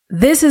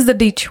This is the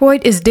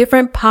Detroit is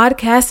Different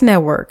podcast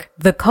network,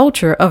 the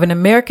culture of an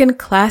American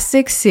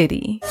classic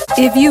city.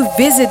 If you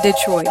visit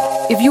Detroit,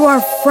 if you are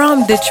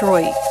from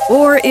Detroit,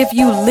 or if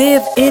you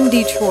live in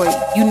Detroit,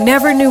 you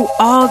never knew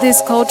all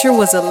this culture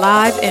was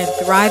alive and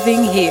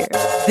thriving here.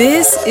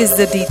 This is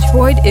the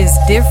Detroit is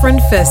Different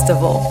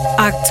Festival.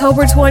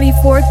 October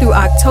 24th through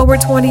October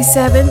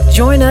 27th,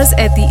 join us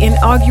at the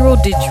inaugural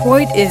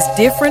Detroit is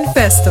Different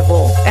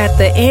Festival at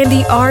the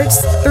Andy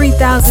Arts,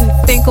 3000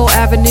 Finkel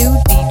Avenue,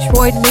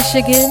 Detroit,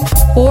 Michigan,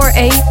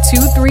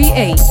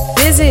 48238.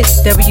 Visit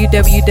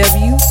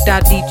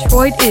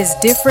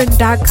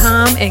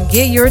www.detroitisdifferent.com and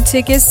get your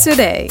tickets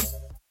today.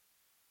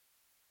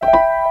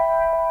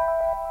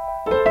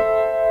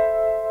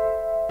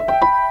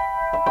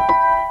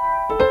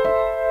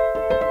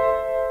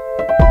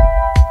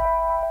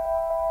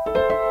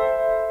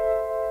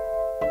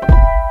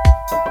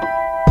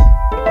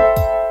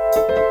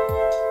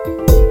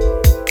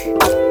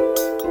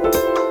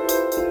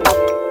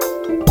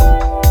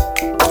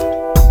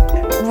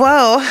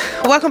 Whoa,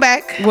 welcome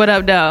back. What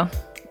up, though?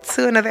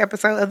 To another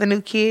episode of The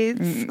New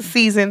Kids,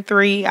 season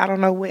 3. I don't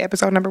know what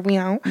episode number we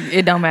on.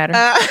 It don't matter.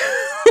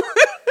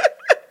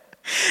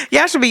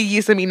 Y'all should be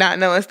used to me not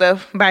knowing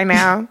stuff by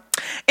now.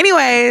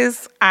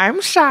 Anyways,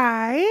 I'm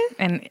Shy.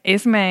 And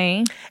it's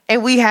May.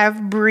 And we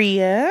have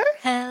Bria.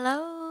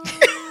 Hello.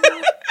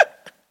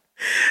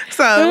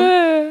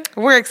 So,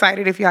 we're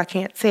excited if y'all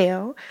can't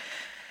tell.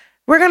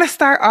 We're going to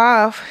start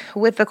off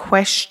with the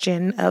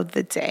question of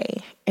the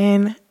day.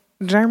 And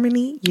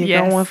Germany,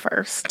 you're going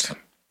first.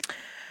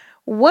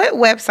 What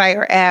website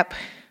or app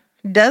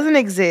doesn't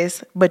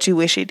exist, but you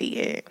wish it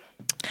did?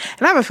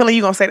 And I have a feeling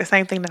you're going to say the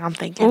same thing that I'm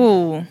thinking.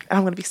 Ooh. And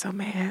I'm going to be so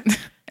mad.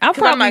 I'm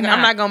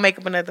not going to make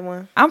up another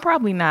one. I'm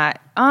probably not.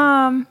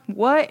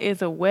 What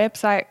is a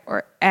website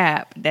or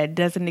app that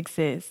doesn't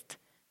exist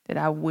that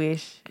I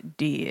wish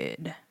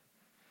did?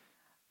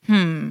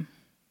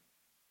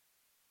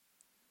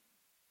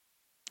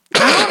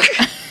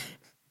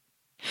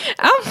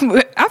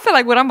 I feel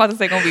like what I'm about to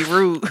say gonna be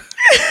rude.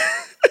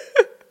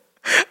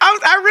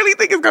 I really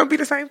think it's gonna be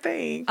the same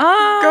thing.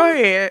 Go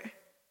ahead.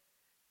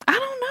 I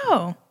don't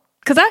know.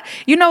 Cause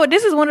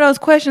this is one of those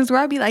questions where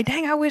I'd be like,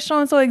 dang, I wish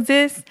so-and-so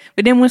exists.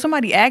 But then when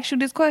somebody asks you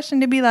this question,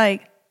 they'd be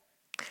like,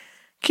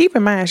 keep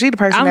in mind, she the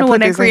person I'm that the put one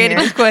that this created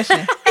in this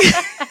question.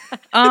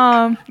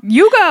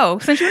 You go,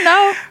 since you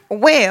know.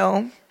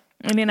 Well,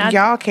 and then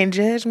y'all can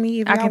judge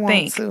me if y'all want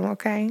think. to,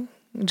 okay?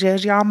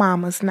 Judge y'all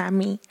mamas, not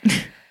me.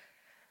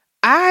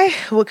 I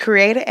would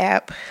create an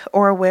app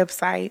or a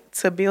website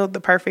to build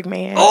the perfect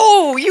man.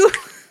 Oh, you.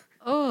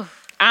 Oh,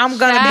 I'm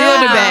going to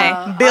Build a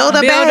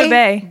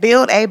bay.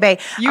 Build a bay.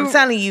 I'm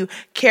telling you,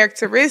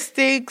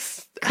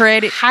 characteristics,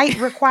 credit, height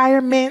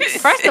requirements.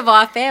 first of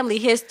all, family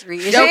history.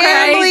 Is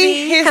Family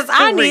crazy? Because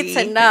I history. need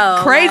to know.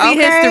 Crazy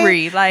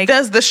history. Like,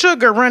 does the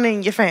sugar run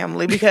in your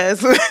family?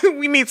 Because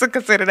we need to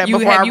consider that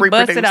before I have you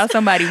reproduce. busted out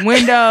somebody's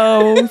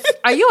windows.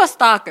 Are you a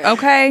stalker?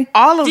 Okay.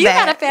 All of Do you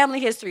that. got a family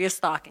history of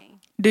stalking?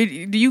 Do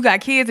you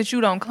got kids that you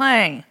don't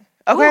claim?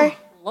 Okay. Ooh,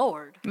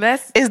 Lord.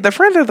 Is the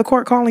friend of the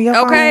court calling your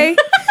Okay.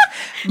 phone?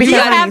 Do you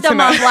have them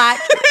on block?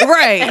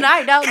 Right. And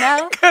I don't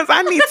know. Because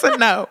I need to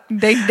know.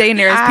 They in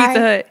there as Pizza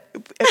Hut.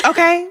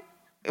 Okay.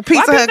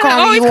 Pizza Hut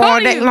calling you all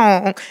day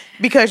long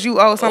because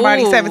you owe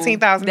somebody Ooh,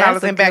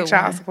 $17,000 in back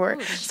child support.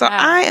 Ooh, so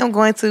I am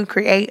going to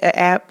create an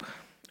app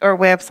or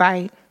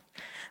website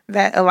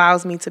that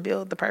allows me to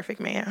build the perfect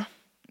man.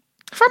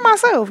 For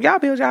myself. Y'all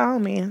build your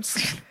own mans.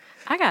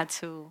 I got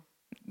two.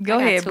 Go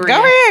ahead, Bria.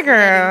 Go ahead,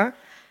 girl.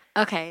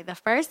 Okay, the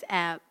first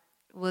app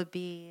would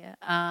be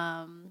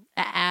an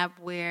app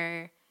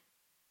where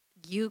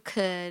you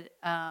could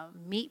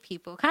meet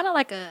people, kind of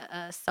like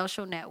a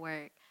social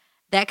network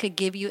that could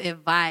give you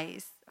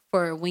advice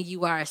for when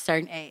you are a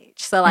certain age.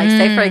 So, like,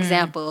 say, for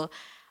example,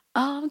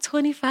 I'm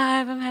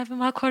 25, I'm having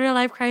my quarter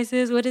life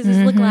crisis. What does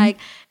this look like?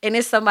 And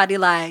it's somebody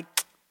like,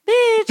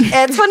 bitch,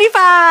 at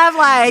 25,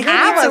 like, you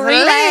need to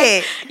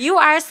relax. You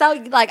are so,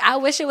 like, I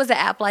wish it was an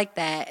app like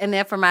that. And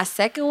then for my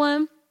second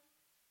one,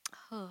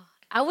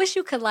 I wish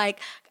you could, like,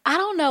 I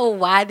don't know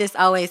why this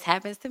always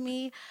happens to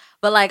me,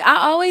 but, like,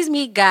 I always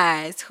meet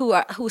guys who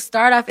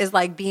start off as,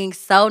 like, being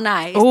so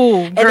nice. Ooh,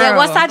 and then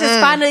once I just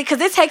finally,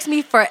 because it takes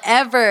me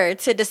forever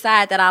to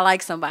decide that I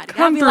like somebody.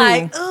 I'll be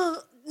like,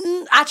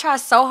 I try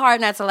so hard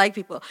not to like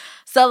people.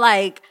 So,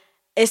 like,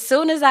 as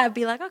soon as I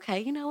be like, okay,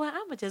 you know what?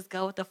 I'm going to just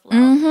go with the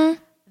flow.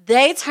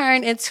 They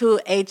turn into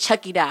a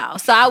Chucky doll.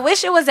 So I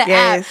wish it was an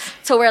app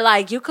to where,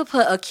 like, you could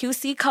put a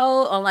QC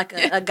code on, like,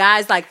 a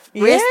guy's, like,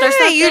 wrist or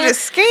something. You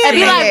just scan and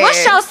be like, it.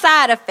 what's your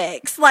side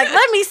effects? Like,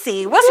 let me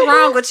see. What's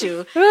wrong with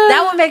you?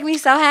 That would make me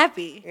so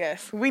happy.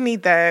 Yes, we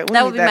need that. We That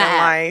need would be that my in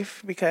app.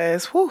 life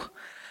because, whew.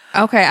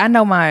 Okay, I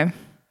know mine.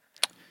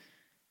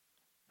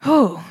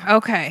 Oh,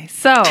 okay.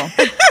 So,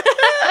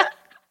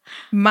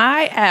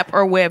 my app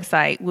or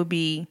website would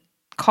be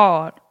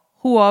called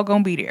Who All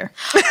Gonna Be There.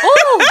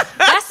 Ooh,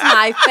 That's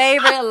my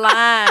favorite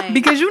line.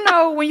 Because you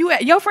know when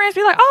your friends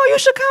be like, "Oh, you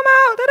should come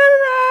out," da, da, da,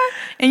 da.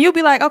 And you'll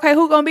be like, "Okay,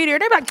 who gonna be there?"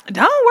 They be like,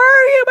 "Don't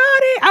worry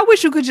about it." I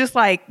wish you could just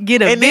like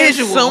get a visual. Then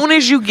as soon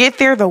as you get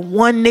there, the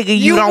one nigga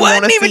you don't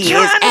want to see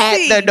is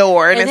at the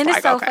door, and then it's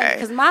it's so okay.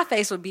 Because my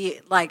face would be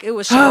like, it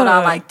was showed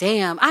out like,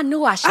 damn, I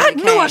knew I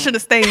should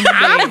have stayed in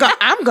the bed.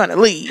 I'm gonna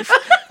leave.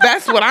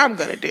 That's what I'm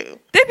gonna do.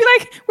 They'd be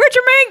like, "Where'd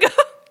Jermaine go?"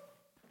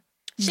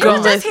 She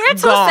was just here 2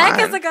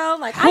 seconds ago.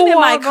 Like, I did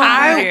my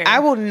car. I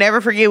will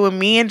never forget when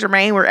me and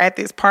Jermaine were at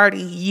this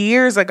party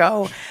years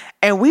ago.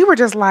 And we were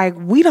just like,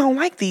 we don't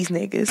like these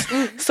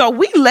niggas. So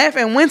we left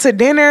and went to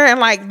dinner. And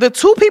like the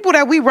 2 people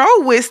that we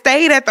rode with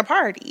stayed at the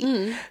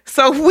party.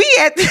 So we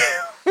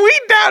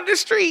down the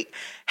street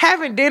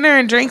having dinner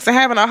and drinks and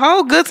having a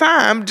whole good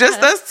time.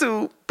 Just us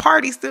 2.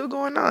 Party still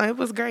going on. It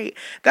was great.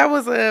 That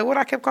was what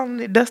I kept calling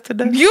it, dust to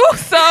dust. You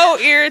so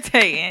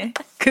irritating.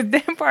 Because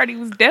that party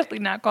was definitely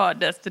not called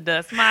dust to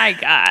dust. My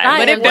God.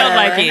 But it felt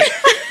like it.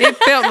 It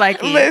felt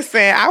like it.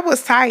 Listen, I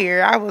was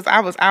tired. I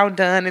was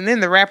outdone. And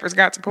then the rappers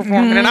got to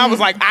performing. And I was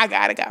like, I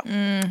gotta go.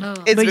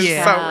 It's been so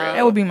real.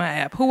 That would be my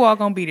app. Who all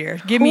gonna be there?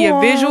 Give me a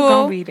visual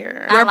gonna be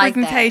there?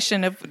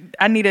 representation of,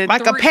 I need a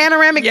a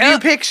panoramic view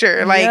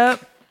picture. Like,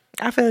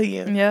 I feel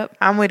you. Yep.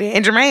 I'm with it.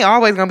 And Jermaine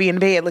always gonna be in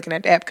bed looking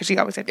at the app because she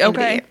always at the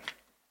bed.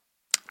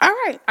 All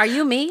right. Are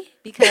you me?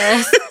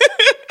 Because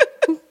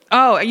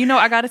oh, you know,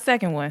 I got a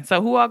second one.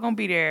 So who all gonna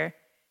be there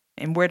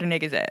and where the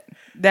niggas at?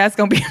 That's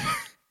gonna be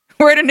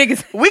where the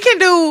niggas at. We can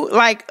do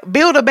like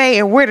build a bay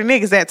and where the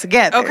niggas at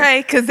together.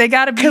 Okay, because they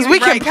gotta be because we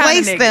right can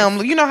place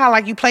them. You know how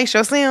like you place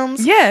your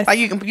Sims? Yes. Like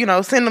you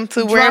can send them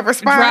to wherever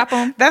spot. Drop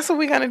them. That's what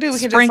we're gonna do. We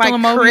can Sprinkle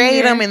just like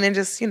create them and then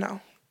just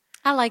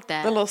I like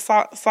that. The little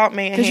salt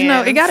man. Because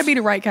it got to be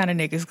the right kind of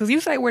niggas. Because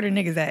you say where the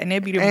niggas at, and they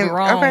be the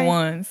wrong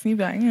ones. You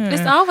be like,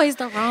 it's always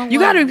the wrong ones.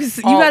 You gotta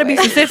be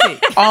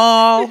specific.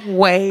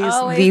 always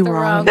the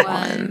wrong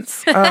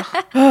ones.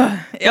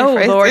 Oh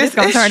Lord, it's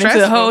gonna turn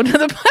into a whole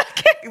nother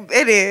podcast.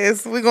 It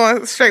is. We're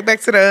going straight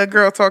back to the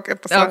girl talk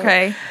episode.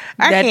 Okay,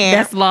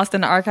 that's lost in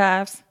the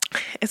archives.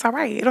 It's all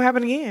right. It'll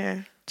happen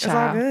again. It's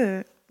all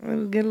good.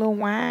 We'll get a little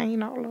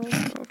wine, a little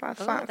I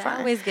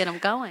always get them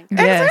going.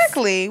 Yes.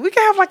 Exactly. We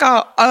can have like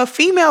a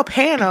female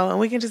panel and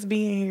we can just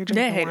be in here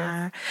drinking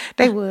wine.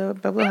 They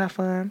would, but we'll have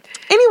fun.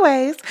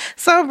 Anyways,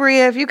 so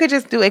Bria, if you could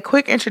just do a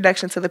quick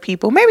introduction to the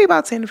people, maybe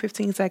about 10 to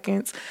 15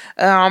 seconds.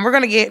 We're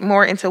going to get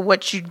more into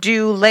what you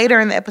do later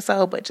in the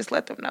episode, but just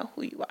let them know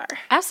who you are.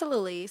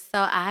 Absolutely. So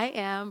I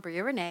am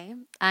Bria Renee.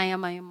 I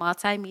am a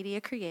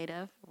multimedia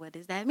creative. What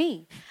does that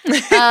mean?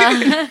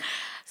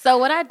 So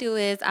what I do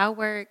is I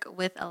work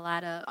with a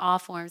lot of all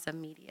forms of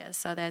media.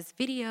 So that's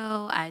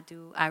video, I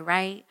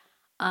write,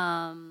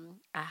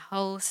 I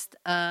host,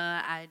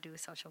 I do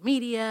social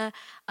media.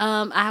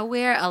 I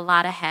wear a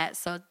lot of hats.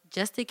 So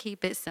just to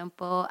keep it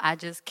simple, I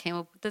just came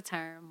up with the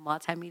term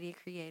multimedia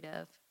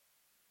creative.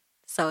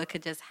 So it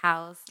could just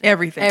house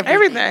everything.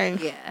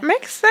 Yeah.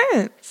 Makes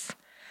sense.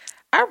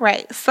 All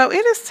right. So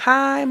it is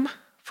time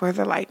for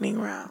the lightning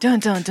round. Dun,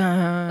 dun,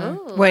 dun.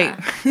 Ooh, wait.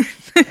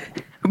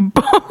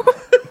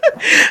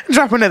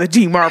 Drop another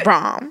DMAR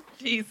bomb.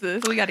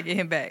 Jesus, we got to get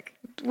him back.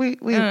 We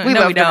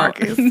love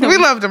DeMarcus. We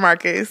love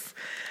DeMarcus.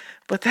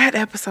 But that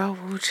episode,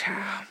 woo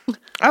child.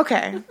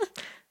 Okay.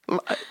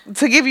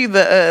 To give you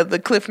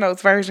the Cliff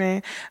Notes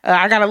version,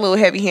 I got a little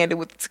heavy-handed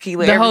with the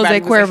tequila. The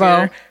Jose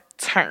Cuervo.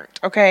 Turned,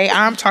 okay?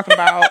 I'm talking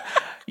about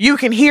you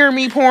can hear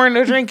me pouring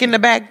the drink in the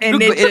back.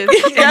 And it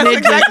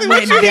exactly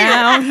went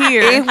down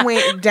here. It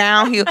went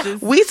downhill.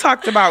 We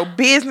talked about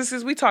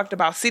businesses. We talked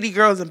about city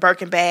girls and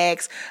Birkin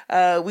bags.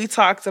 We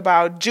talked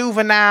about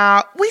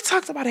juvenile. We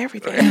talked about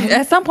everything.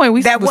 At some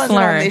point, that wasn't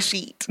on this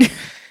sheet.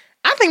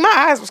 I think my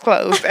eyes was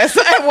closed at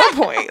one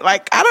point.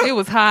 Like It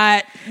was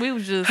hot. We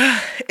was just.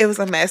 It was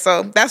a mess.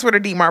 So that's where the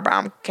DMAR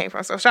bomb came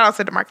from. So shout out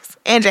to DeMarcus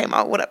and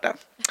J-Mo. What up, though?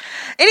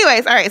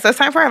 Anyways, all right. So it's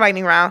time for our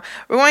lightning round.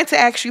 We're going to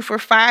ask you for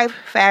 5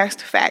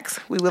 fast facts.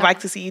 We would like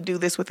to see you do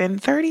this within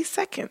 30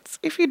 seconds.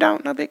 If you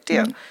don't, no big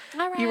deal.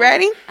 All right. You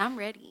ready? I'm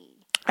ready.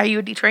 Are you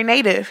a Detroit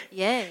native?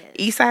 Yes.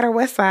 East side or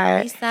west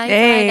side? East side.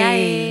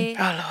 Hey.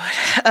 Oh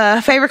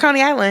Lord. Favorite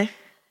Coney Island?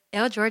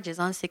 L. George's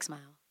on 6 Mile.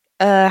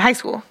 High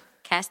school.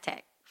 Cass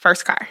Tech.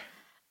 First car.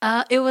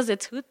 It was a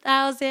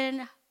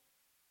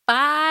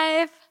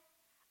 2005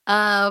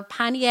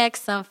 Pontiac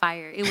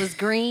Sunfire. It was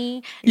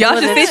green. Y'all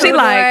should see she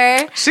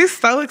like. She's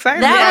so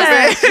excited. Y'all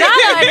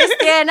don't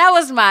understand. That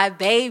was my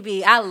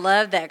baby. I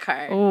love that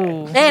car.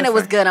 Ooh, and it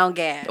was good on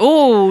gas.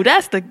 Ooh,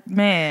 that's the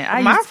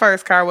man. My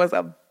first car was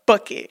a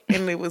bucket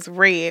and it was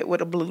red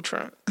with a blue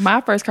trunk. My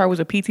first car was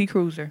a PT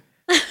Cruiser.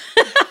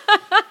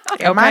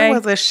 And mine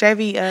was a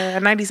Chevy, a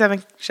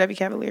 97 Chevy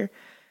Cavalier.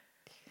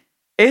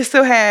 It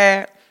still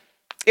had.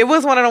 It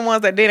was one of the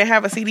ones that didn't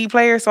have a CD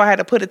player, so I had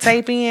to put a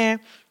tape in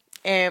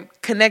and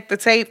connect the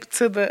tape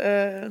to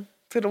the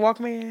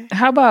Walkman.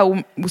 How about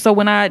when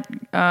I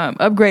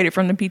upgraded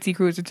from the PT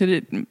Cruiser to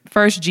the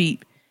first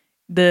Jeep,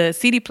 the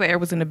CD player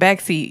was in the back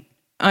seat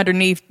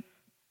underneath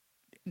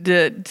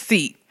the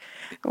seat.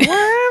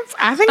 What?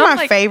 I think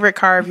my favorite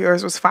car of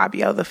yours was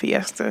Fabio the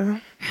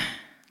Fiesta.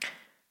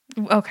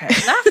 Okay.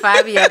 Not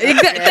Fabio.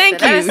 Thank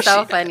That you. is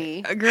so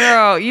funny.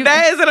 Girl,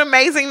 that is an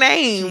amazing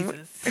name.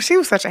 Jesus. She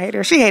was such a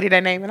hater. She hated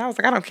that name. And I was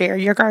like, I don't care.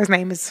 Your car's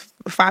name is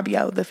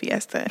Fabio the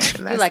Fiesta.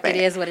 You like it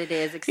is what it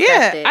is.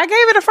 Accept it. I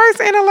gave it a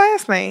first and a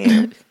last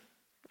name.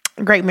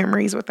 Great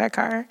memories with that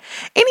car.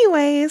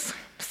 Anyways,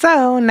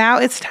 so now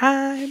it's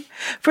time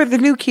for the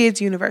New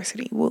Kids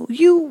University. Well,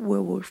 you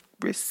will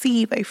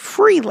receive a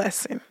free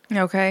lesson.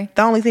 Okay.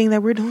 The only thing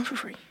that we're doing for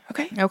free.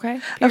 Okay. Okay.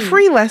 A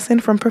free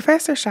lesson from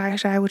Professor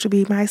Shy, which will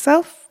be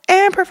myself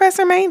and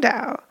Professor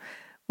Maindow.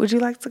 Would you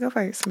like to go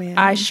first, man?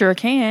 I sure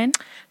can.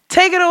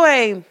 Take it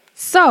away.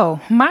 So,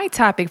 my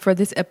topic for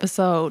this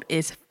episode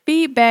is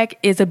feedback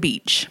is a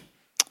beach.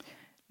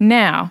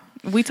 Now,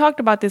 we talked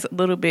about this a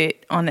little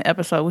bit on the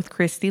episode with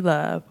Christy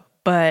Love,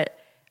 but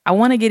I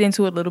want to get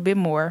into it a little bit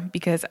more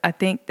because I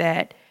think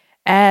that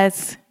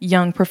as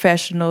young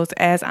professionals,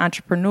 as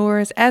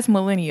entrepreneurs, as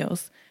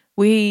millennials,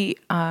 we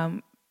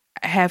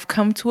have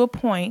come to a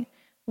point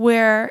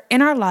where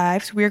in our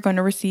lives we're going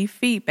to receive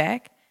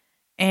feedback,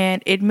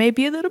 and it may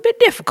be a little bit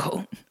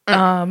difficult,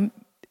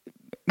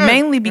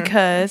 mainly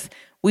because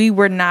we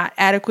were not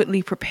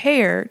adequately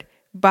prepared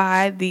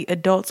by the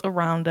adults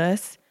around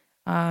us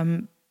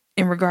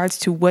in regards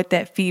to what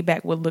that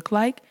feedback would look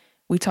like.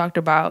 We talked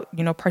about,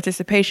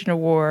 participation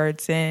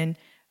awards and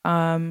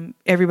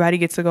everybody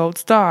gets a gold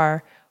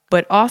star,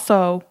 but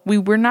also we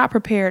were not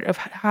prepared of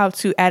how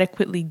to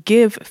adequately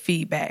give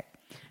feedback.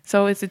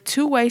 So it's a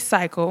two-way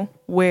cycle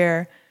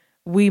where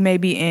we may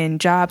be in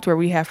jobs where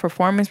we have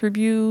performance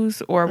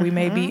reviews, or we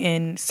may be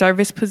in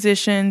service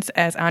positions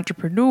as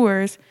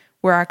entrepreneurs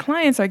where our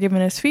clients are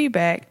giving us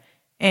feedback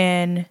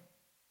and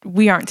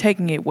we aren't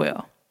taking it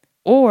well.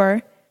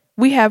 Or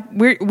we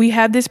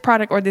have this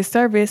product or this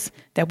service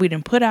that we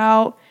didn't put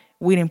out,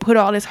 we didn't put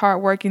all this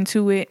hard work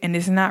into it, and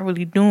it's not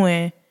really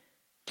doing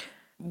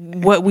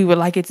what we would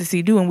like it to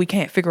see do, and we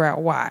can't figure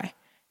out why.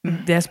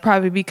 That's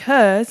probably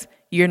because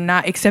you're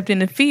not accepting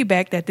the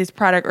feedback that this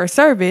product or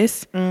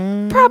service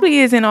probably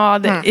isn't all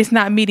that it's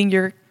not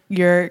meeting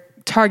your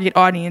target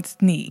audience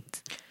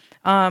needs.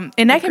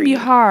 And that can be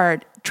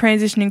hard,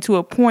 transitioning to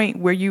a point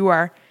where you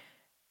are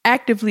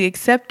actively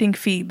accepting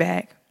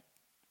feedback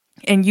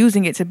and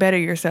using it to better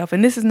yourself.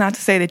 And this is not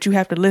to say that you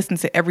have to listen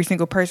to every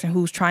single person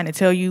who's trying to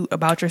tell you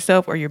about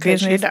yourself or your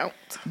business. You don't.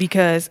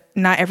 Because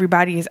not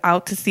everybody is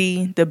out to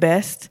see the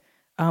best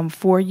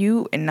for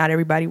you, and not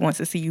everybody wants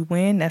to see you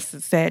win. That's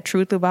the sad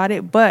truth about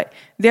it. But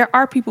there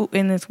are people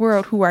in this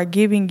world who are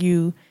giving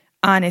you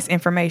honest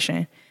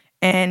information,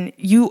 and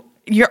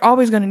you're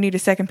always going to need a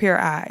second pair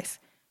of eyes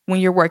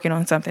when you're working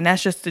on something.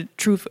 That's just the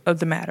truth of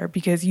the matter,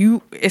 because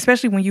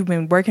especially when you've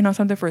been working on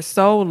something for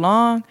so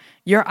long,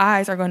 your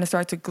eyes are going to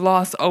start to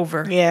gloss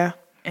over. Yeah.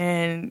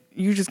 And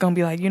you're just going to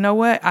be like, you know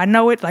what? I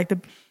know it like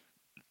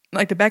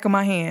the back of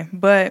my hand,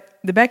 but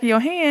the back of your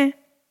hand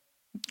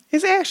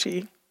is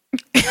ashy.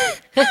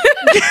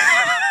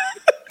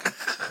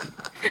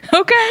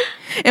 Okay.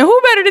 And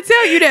who better to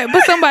tell you that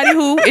but somebody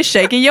who is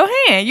shaking your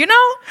hand,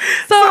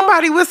 So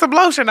somebody with some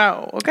lotion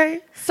on, okay?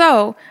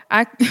 So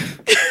I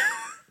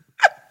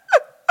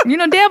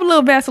dab a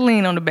little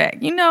Vaseline on the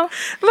back, little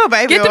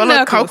baby, get the or a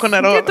little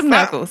coconut oil. Get the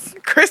knuckles.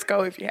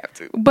 Crisco if you have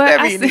to. But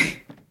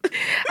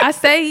I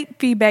say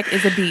feedback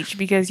is a beach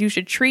because you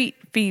should treat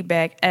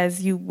feedback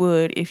as you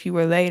would if you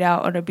were laid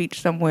out on a beach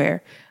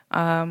somewhere.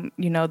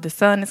 The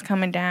sun is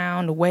coming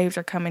down, the waves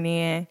are coming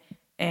in,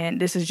 and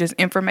this is just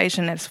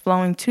information that's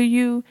flowing to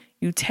you.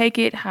 You take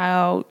it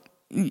as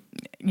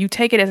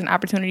an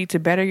opportunity to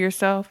better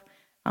yourself,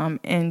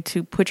 and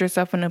to put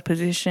yourself in a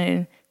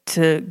position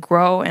to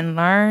grow and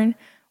learn.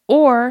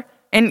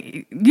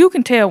 And you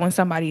can tell when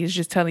somebody is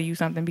just telling you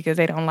something because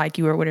they don't like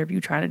you or whatever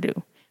you're trying to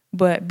do.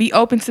 But be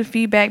open to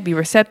feedback, be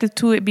receptive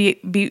to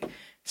it,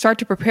 start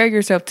to prepare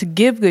yourself to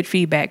give good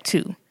feedback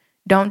too.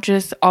 Don't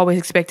just always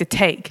expect to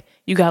take.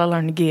 You got to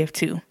learn to give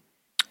too.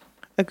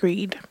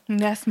 Agreed. And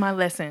that's my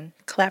lesson.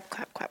 Clap,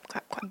 clap, clap,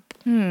 clap,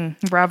 clap.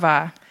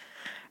 Brava.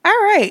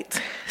 All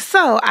right.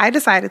 So I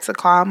decided to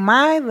call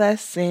my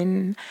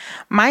lesson,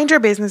 Mind Your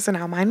Business and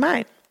I'll Mind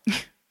Mine.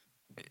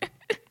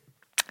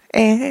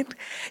 And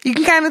you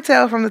can kind of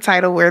tell from the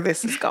title where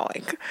this is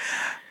going.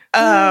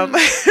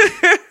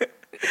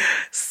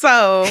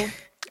 So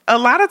a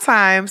lot of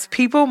times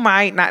people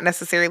might not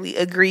necessarily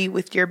agree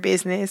with your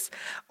business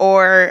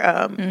or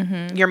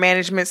your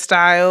management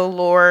style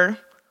or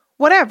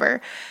whatever.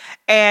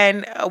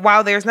 And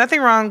while there's nothing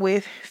wrong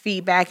with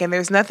feedback and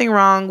there's nothing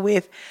wrong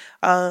with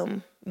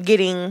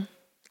getting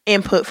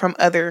input from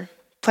other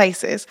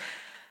places,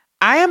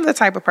 I am the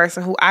type of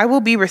person who I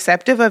will be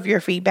receptive of your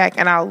feedback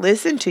and I'll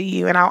listen to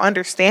you and I'll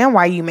understand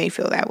why you may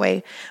feel that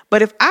way.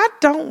 But if I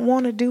don't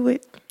want to do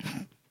it,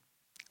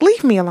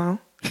 leave me alone.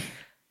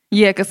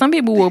 Yeah, because some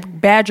people will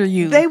badger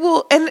you. They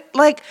will, and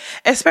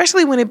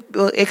especially when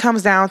it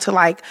comes down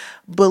to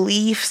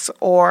beliefs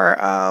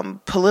or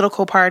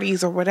political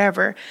parties or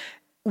whatever,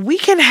 we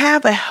can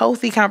have a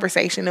healthy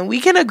conversation and we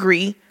can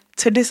agree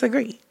to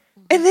disagree,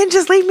 and then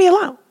just leave me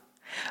alone.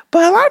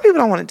 But a lot of people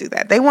don't want to do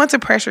that. They want to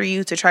pressure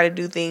you to try to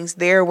do things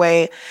their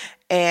way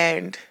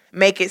and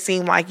make it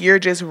seem like you're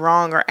just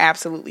wrong or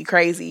absolutely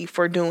crazy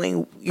for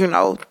doing,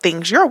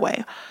 things your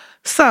way.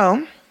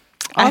 So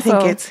I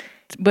think it's...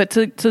 But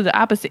to the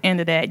opposite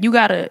end of that, you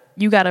gotta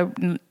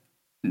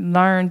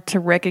learn to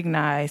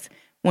recognize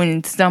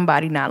when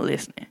somebody not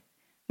listening.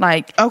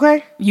 Like,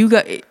 okay, you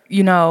got,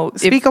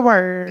 speak a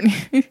word.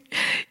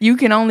 You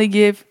can only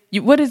give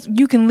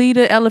you can lead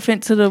an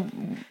elephant to the.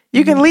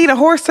 You can lead a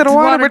horse to the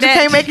water, but you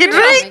can't make it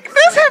drink.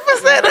 This heifer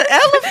said an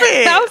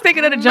elephant. I was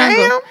thinking of the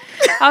jungle. Ma'am.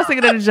 I was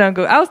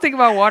thinking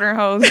about water and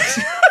hose.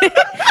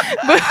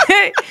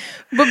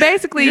 But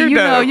basically, you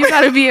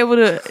got to be able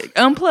to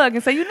unplug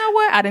and say, you know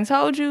what? I done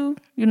told you.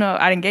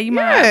 I done gave you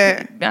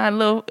my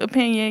little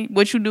opinion.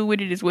 What you do with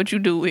it is what you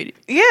do with it.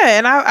 Yeah,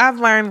 and I've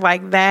learned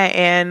like that,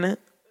 and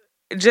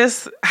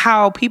just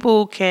how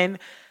people can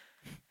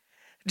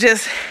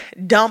just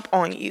dump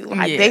on you.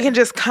 Like they can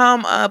just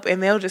come up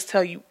and they'll just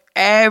tell you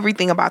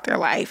everything about their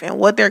life and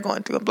what they're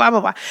going through and blah,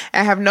 blah, blah.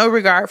 And have no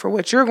regard for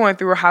what you're going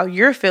through or how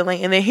you're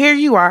feeling. And then here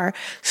you are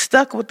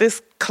stuck with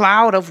this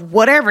cloud of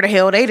whatever the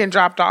hell they done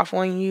dropped off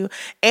on you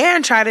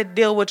and try to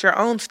deal with your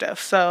own stuff.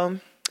 So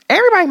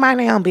everybody mind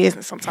their own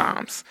business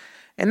sometimes.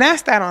 And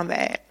that's that on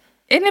that.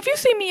 And if you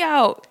see me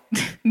out,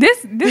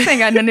 this ain't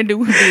got nothing to do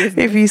with business.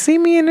 If you see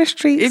me in the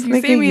streets,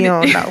 you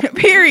don't know.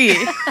 Period.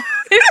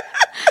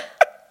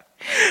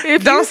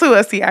 Don't sue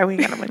us, T.I. We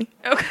ain't got no money.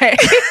 Okay.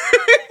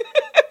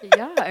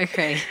 Y'all are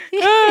crazy.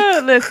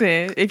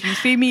 Listen, if you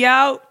see me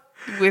out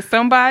with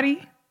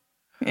somebody,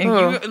 and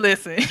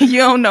you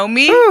don't know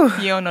me,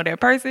 you don't know that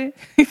person,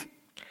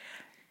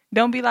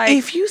 don't be like,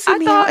 if you see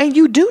me out and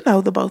you do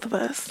know the both of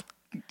us,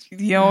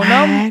 you don't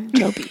know me. Mind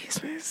your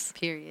business.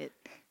 Period.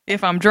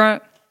 If I'm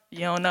drunk, you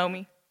don't know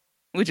me,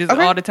 which is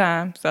all the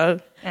time. So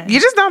you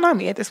just don't know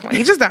me at this point.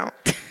 You just don't,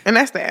 and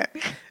that's that.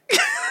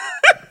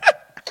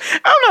 I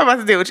don't know what I'm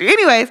about to do with you.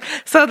 Anyways,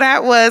 so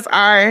that was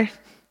our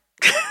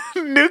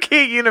New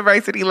Kid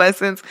University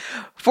lessons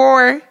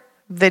for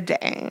the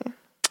day.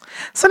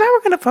 So now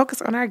we're going to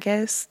focus on our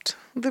guest,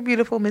 the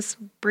beautiful Miss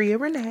Bria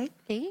Renee.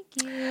 Thank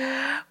you.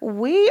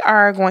 We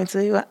are going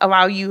to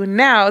allow you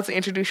now to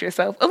introduce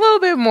yourself a little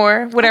bit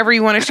more, whatever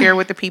you want to share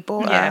with the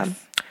people.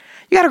 Yes.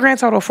 You got a grand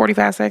total of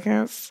 45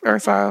 seconds or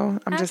so.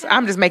 I'm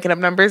just making up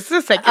numbers.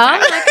 Just take your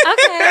time.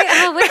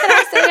 Okay. What can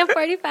I say in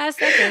 45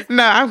 seconds?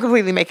 No, I'm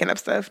completely making up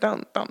stuff.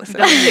 Don't listen.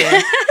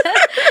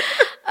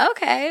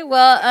 Okay.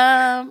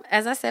 Well,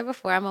 as I said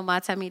before, I'm a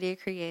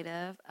multimedia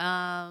creative.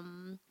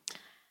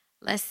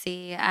 Let's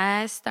see.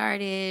 I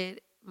started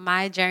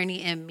my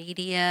journey in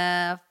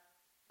media.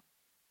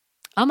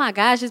 Oh my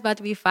gosh, it's about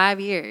to be 5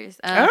 years.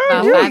 You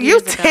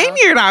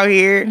tenured out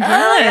here.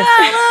 Oh, yeah,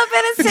 a little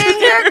bit of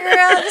tenure,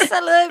 girl, just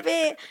a little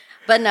bit.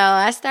 But no,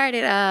 I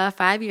started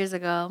 5 years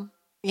ago,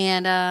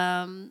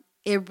 and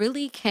it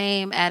really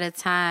came at a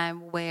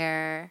time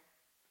where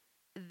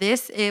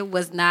it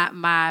was not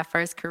my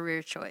first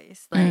career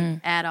choice,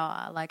 at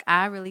all. Like,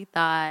 I really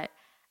thought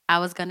I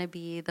was gonna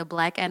be the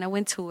Black Anna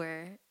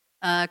Wintour,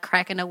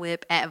 cracking a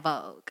whip at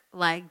Vogue.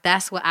 Like,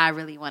 that's what I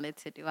really wanted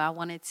to do. I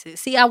wanted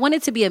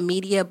to be a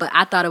media, but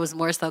I thought it was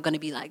more so going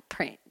to be like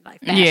print, like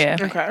fashion. Yeah.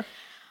 Print. Okay.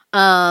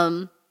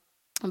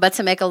 But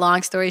to make a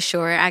long story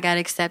short, I got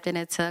accepted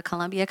into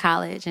Columbia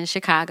College in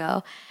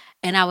Chicago.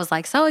 And I was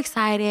like so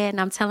excited.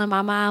 And I'm telling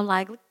my mom,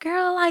 like,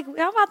 girl, like,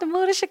 I'm about to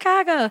move to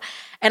Chicago.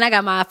 And I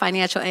got my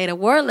financial aid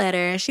award letter.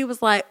 And she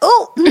was like,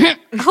 oh,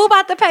 who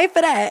about to pay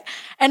for that?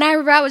 And I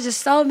remember I was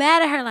just so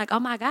mad at her, like, oh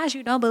my gosh,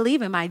 you don't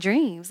believe in my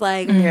dreams.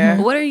 Like,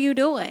 what are you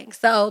doing?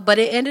 So, but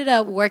it ended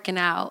up working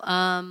out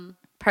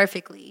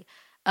perfectly.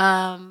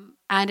 I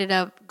ended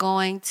up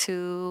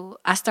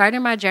I started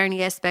my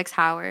journey at Specs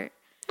Howard.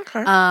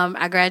 Okay.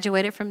 I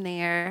graduated from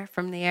there.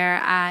 From there,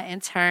 I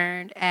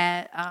interned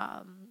at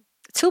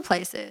two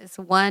places.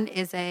 One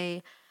is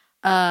a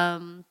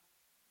online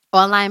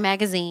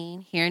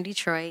magazine here in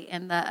Detroit,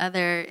 and the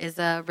other is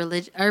a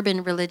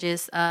urban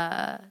religious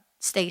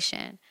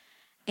station.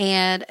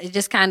 And it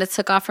just kind of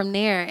took off from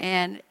there.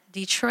 And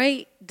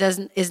Detroit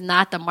is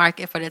not the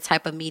market for the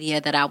type of media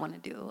that I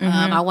want to do.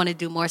 I want to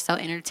do more so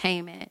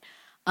entertainment.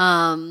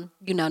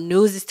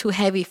 News is too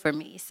heavy for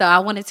me. So I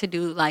wanted to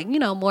do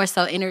more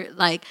so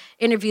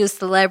interview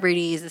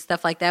celebrities and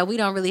stuff like that. We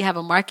don't really have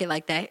a market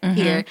like that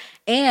here.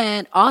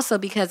 And also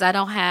because I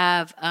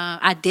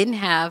didn't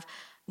have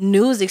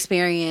news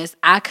experience,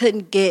 I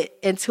couldn't get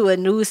into a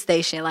news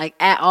station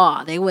at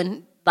all. They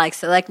wouldn't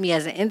select me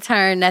as an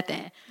intern,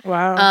 nothing.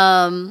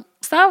 Wow.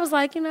 So I was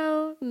like,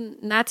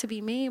 not to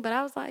be mean, but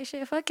I was like,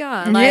 shit, fuck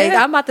y'all.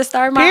 I'm about to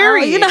start my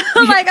own,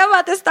 I'm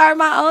about to start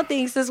my own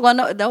thing since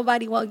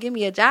nobody won't give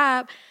me a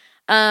job.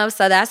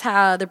 So that's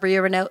how the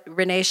Bria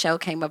Renee show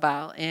came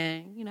about.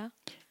 And,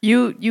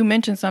 You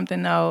mentioned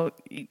something, though.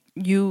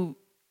 You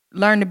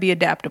learned to be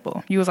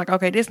adaptable. You was like,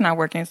 okay, this is not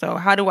working. So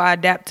how do I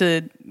adapt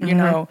to,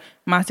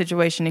 my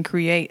situation and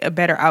create a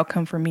better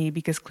outcome for me?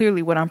 Because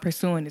clearly what I'm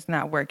pursuing is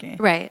not working.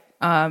 Right.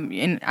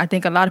 And I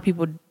think a lot of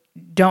people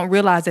don't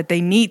realize that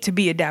they need to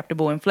be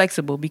adaptable and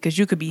flexible, because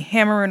you could be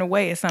hammering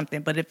away at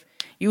something, but if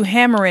you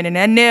hammering and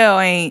that nail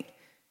ain't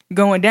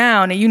going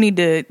down, and you need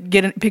to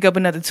pick up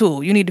another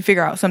tool, you need to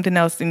figure out something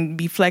else and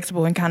be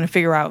flexible and kind of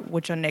figure out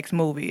what your next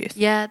move is.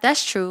 Yeah,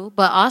 that's true.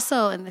 But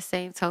also in the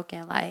same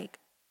token, like,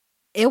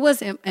 it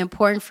was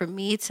important for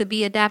me to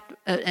be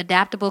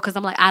adaptable, because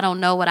I'm like, I don't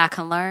know what I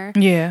can learn.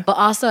 Yeah. But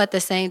also at the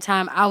same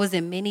time, I was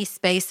in many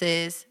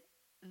spaces,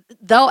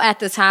 though at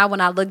the time when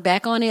I look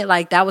back on it,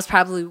 like, that was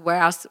probably where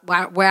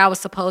I was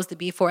supposed to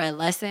be for a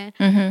lesson.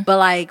 Mm-hmm. But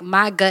like,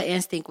 my gut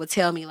instinct would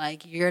tell me,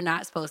 like, you're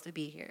not supposed to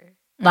be here.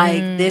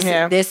 Like,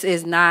 this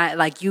is not,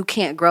 like, you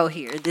can't grow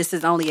here. This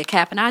is only a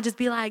cap. And I'd just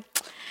be like,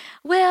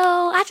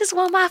 well, I just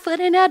want my foot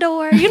in the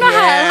door. You know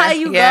how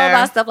you go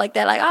about stuff like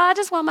that. Like, oh, I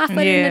just want my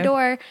foot in the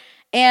door.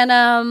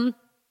 And,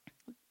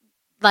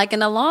 like, in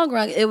the long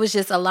run, it was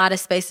just a lot of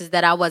spaces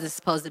that I wasn't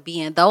supposed to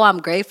be in. Though I'm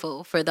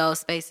grateful for those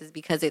spaces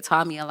because it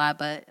taught me a lot.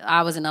 But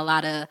I was in a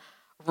lot of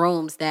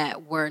rooms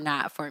that were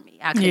not for me.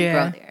 I couldn't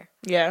grow there.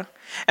 Yeah.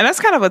 And that's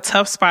kind of a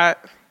tough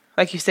spot,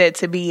 like you said,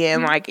 to be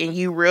in, like, and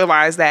you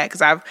realize that,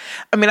 because I've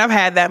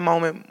had that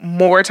moment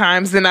more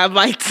times than I'd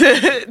like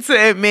to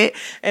admit,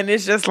 and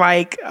it's just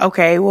like,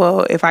 okay,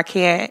 well, if I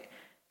can't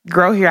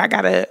grow here, I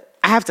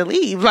have to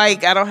leave.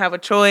 Like, I don't have a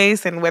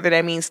choice, and whether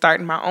that means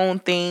starting my own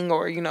thing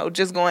or,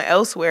 just going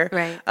elsewhere.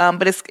 Right.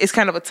 But it's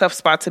kind of a tough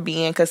spot to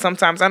be in, because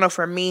sometimes, I know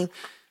for me,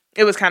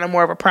 it was kind of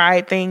more of a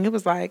pride thing. It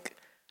was like,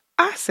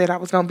 I said I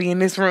was going to be in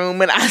this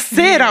room, and I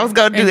said I was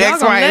going to do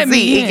X, Y, and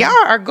Z. Y'all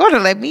are going to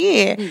let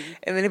me in. Mm.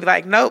 And then it'd be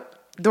like, nope,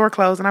 door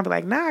closed. And I'd be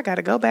like, nah, I got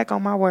to go back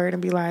on my word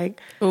and be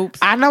like, oops.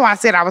 I know I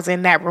said I was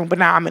in that room, but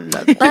now I'm in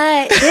another.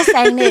 But this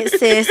ain't it,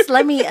 sis.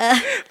 Let me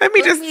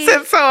just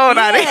sip soul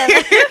out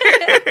of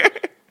here.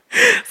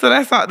 So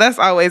that's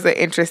always an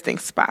interesting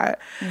spot.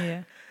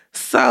 Yeah.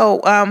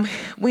 So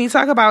when you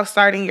talk about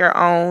starting your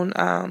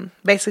own,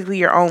 basically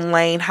your own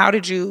lane,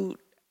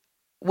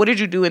 what did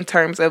you do in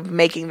terms of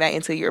making that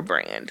into your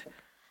brand?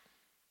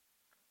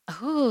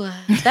 Oh,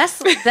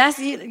 that's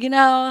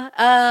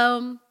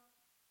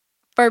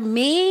for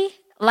me,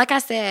 like I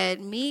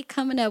said, me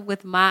coming up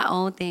with my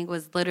own thing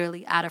was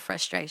literally out of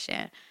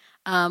frustration.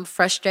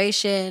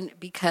 Frustration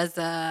because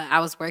I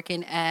was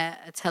working at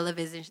a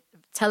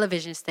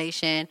television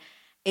station,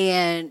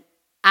 and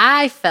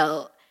I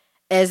felt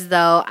as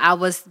though I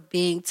was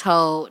being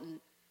told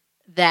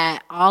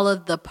that all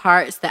of the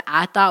parts that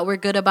I thought were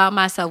good about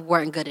myself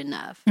weren't good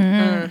enough.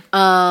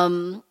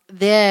 Mm-hmm.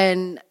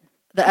 Then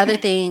the other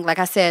thing, like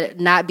I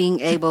said, not being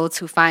able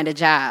to find a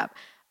job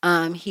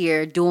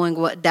here, doing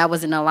what that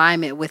was in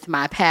alignment with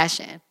my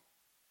passion.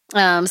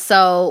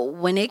 So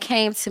when it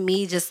came to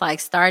me just like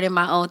starting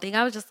my own thing,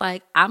 I was just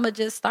like, I'm going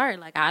to just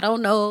start. Like, I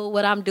don't know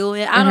what I'm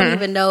doing. I don't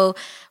even know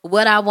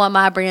what I want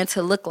my brand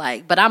to look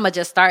like, but I'm going to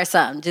just start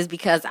something just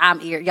because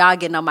y'all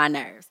getting on my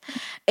nerves.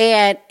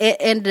 And it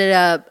ended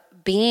up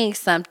being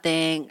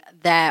something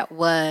that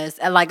was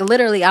like,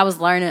 literally I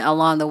was learning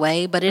along the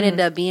way, but it ended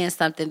up being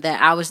something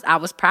that I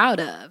was proud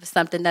of,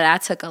 something that I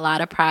took a lot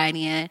of pride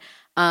in,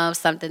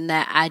 something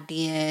that I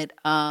did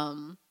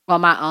on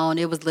my own.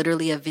 It was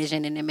literally a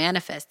vision, and it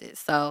manifested.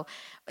 So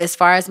as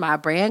far as my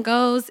brand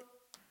goes,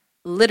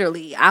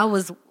 literally I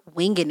was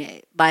winging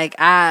it. Like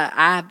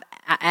I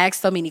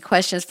asked so many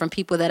questions from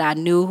people that I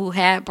knew who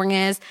had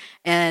brands,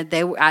 and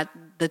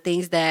the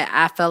things that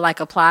I felt like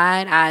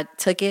applied, I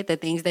took it. The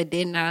things that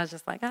didn't, I was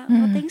just like, oh,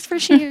 well, thanks for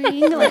sharing.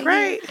 Like,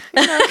 right.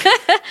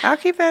 I'll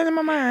keep that in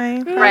my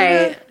mind.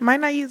 Right. Might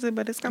not use it,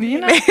 but it's going to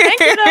be thank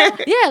you,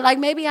 though. Yeah, like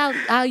maybe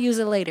I'll use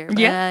it later. But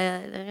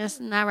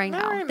it's not right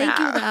now. Thank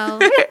you, though.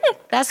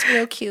 That's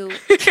real cute.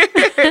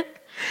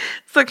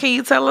 So can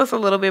you tell us a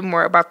little bit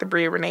more about the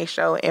Bria Renee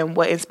Show and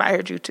what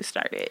inspired you to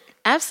start it?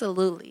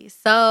 Absolutely.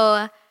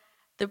 So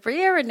the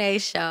Bria Renee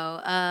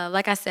Show,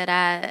 like I said,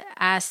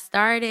 I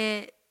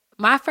started...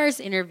 My first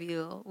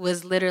interview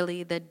was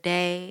literally the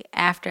day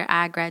after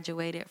I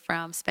graduated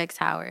from Specs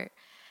Howard.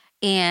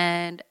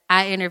 And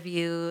I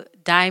interviewed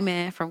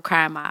Diamond from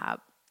Crime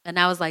Mob. And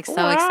I was like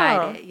so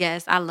excited.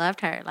 Yes, I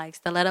loved her. Like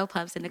stiletto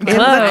pumps in the club.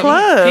 In the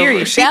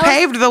club. She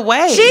paved the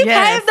way. She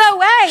paved the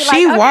way.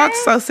 She walked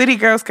so city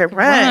girls could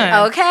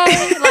run. Okay.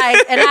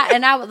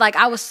 Like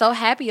I was so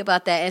happy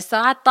about that. And so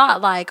I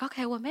thought like,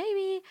 okay, well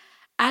maybe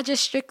I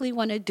just strictly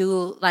want to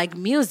do like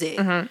music.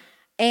 Mm-hmm.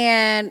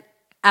 And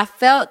I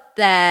felt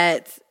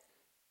that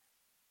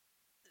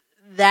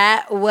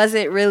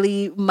wasn't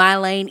really my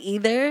lane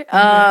either.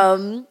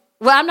 Mm-hmm.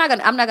 Well, I'm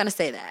not gonna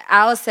say that.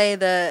 I would say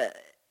the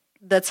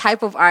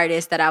type of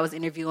artist that I was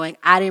interviewing,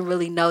 I didn't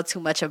really know too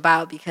much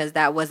about because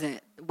that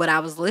wasn't what I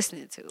was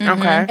listening to.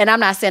 Okay. And I'm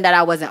not saying that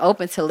I wasn't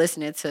open to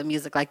listening to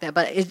music like that,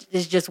 but it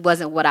just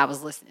wasn't what I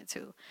was listening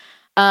to.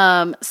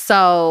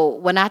 So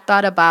when I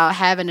thought about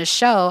having a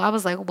show, I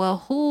was like,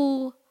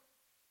 well,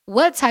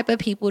 what type of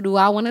people do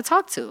I want to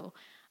talk to?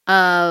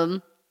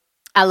 I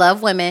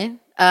love women.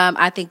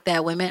 I think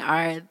that women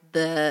are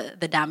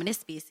the dominant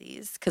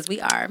species, because we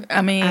are.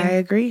 I mean, I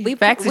agree. We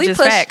facts we is just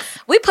push facts.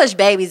 we push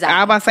babies out. I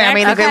was about to say, I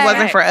mean, if it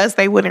wasn't for us,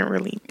 they wouldn't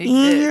really be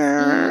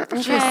here.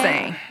 Just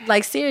saying.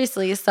 Like,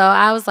 seriously. So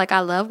I was like, I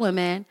love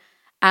women.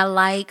 I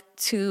like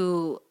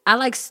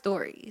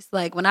stories.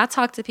 Like, when I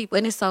talk to people,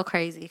 and it's so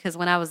crazy because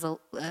when I was a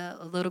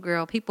little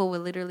girl, people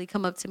would literally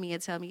come up to me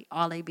and tell me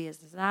all their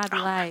business, and I'd be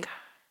like,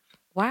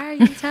 "Why are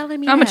you telling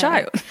me?" I'm a that?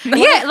 child.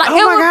 Yeah, like,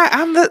 oh my God,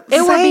 I'm the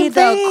it would be same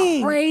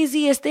thing. the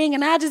craziest thing,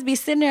 and I'd just be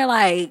sitting there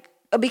like,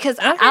 because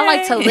I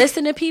like to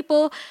listen to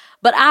people,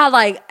 but I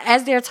like,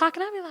 as they're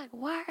talking, I'd be like,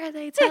 "Why are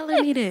they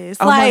telling me this?"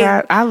 Oh my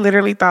God, I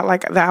literally thought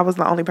like that I was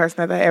the only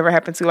person that ever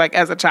happened to. Like,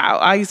 as a child,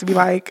 I used to be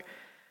like,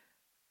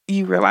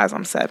 "You realize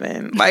I'm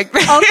 7?" Like,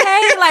 okay,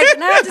 like,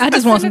 now I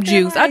just want some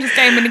juice. I just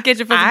came in the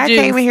kitchen for some juice.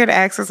 I came in here to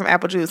ask for some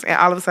apple juice, and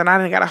all of a sudden, I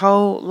done got a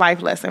whole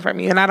life lesson from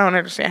you, and I don't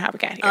understand how we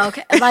got here.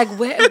 Okay, like,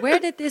 where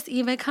did this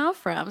even come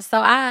from? So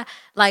I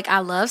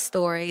love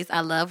stories,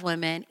 I love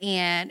women,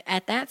 and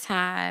at that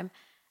time,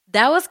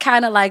 that was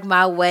kind of like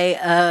my way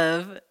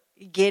of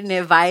getting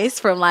advice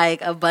from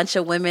like a bunch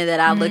of women that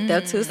I looked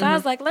up to. So I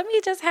was like, let me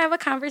just have a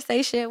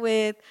conversation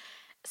with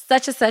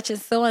such and such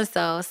and so and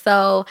so.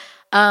 So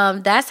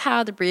that's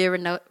how the Bria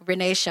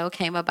Renee show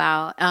came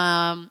about.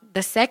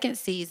 The second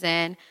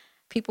season,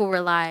 people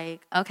were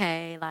like,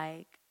 okay,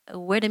 like,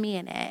 where the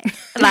men at?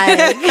 Like,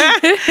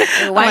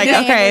 like,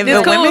 okay,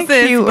 the women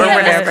cute or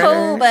whatever. That's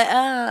cool,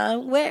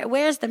 but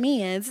where's the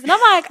men's? And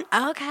I'm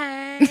like,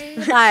 okay,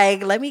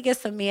 like, let me get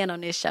some men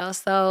on this show.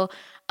 So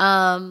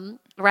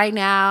right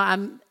now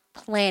I'm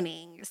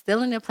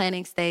still in the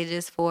planning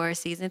stages for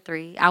season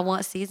 3. I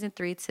want season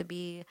 3 to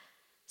be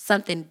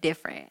something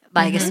different,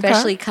 like,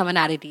 especially coming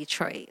out of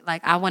Detroit.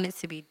 Like, I want it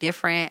to be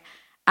different.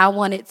 I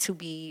want it to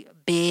be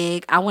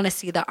big. I want to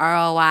see the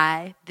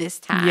ROI this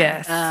time.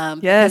 Yes.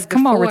 Yes.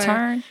 Come on,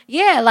 return.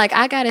 Yeah, like,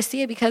 I got to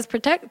see it because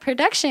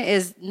production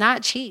is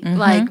not cheap.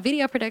 Like,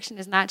 video production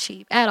is not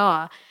cheap at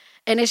all.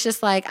 And it's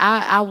just like,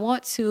 I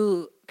want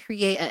to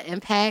create an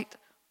impact,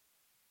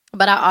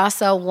 but I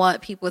also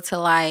want people to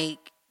like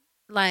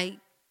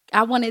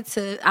I want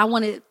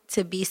it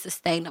to be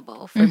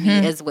sustainable for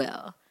me as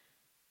well.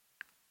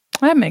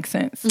 That makes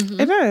sense.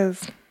 It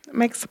does. It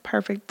makes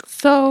perfect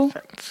So,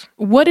 sense.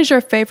 what is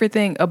your favorite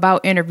thing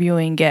about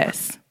interviewing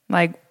guests?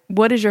 Like,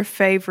 what is your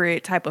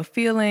favorite type of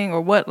feeling,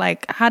 or what,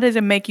 like, how does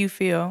it make you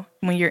feel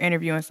when you're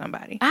interviewing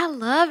somebody? I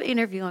love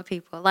interviewing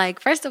people. Like,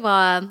 first of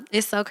all,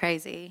 it's so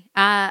crazy.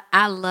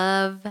 I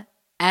love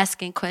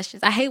asking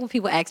questions. I hate when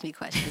people ask me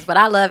questions, but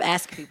I love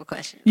asking people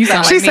questions. You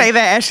sound She like me. say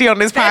that as she on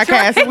this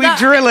podcast, and we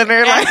drilling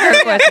her like.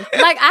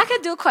 Like, I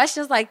could do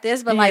questions like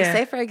this, but like,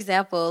 say for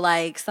example,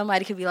 like,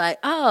 somebody could be like,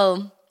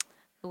 "Oh,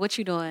 what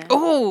you doing?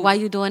 Ooh. Why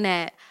you doing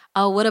that?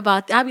 Oh, what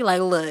about?" I'd be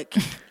like, "Look,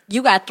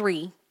 you got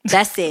 3.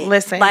 That's it.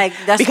 Listen, like,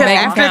 that's because what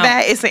after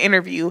that, it's an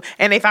interview,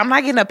 and if I'm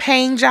not getting a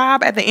paying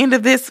job at the end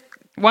of this,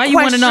 Why you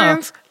want to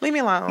know? Leave me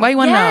alone. Why you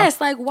want to know?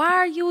 Yes, like, why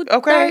are you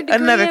Okay,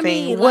 another third-degreeing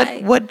thing. me?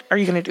 What Like, are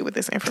you gonna do with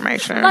this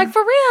information? like,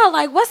 for real,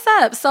 like, what's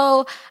up?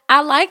 So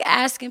I like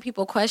asking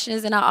people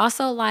questions, and I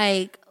also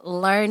like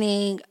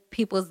learning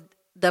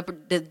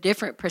the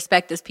different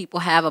perspectives people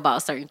have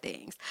about certain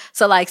things.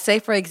 So, like, say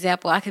for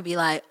example, I could be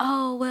like,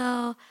 "Oh,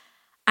 well,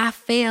 I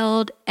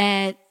failed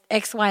at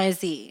X, Y, and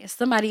Z."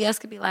 Somebody else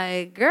could be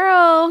like,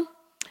 "Girl,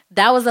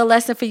 that was a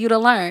lesson for you to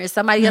learn."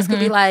 Somebody else could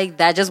be like,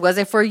 "That just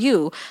wasn't for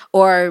you."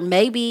 Or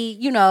maybe,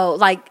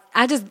 like,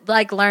 I just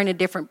like learning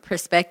different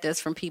perspectives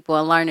from people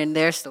and learning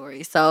their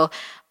stories. So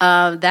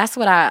that's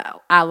what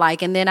I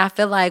like. And then I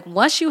feel like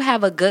once you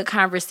have a good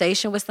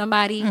conversation with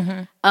somebody,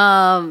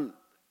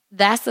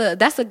 that's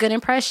a good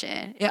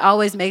impression. It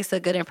always makes a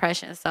good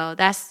impression. So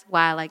that's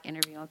why I like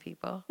interviewing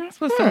people. That's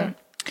what's up.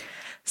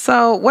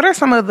 So, what are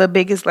some of the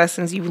biggest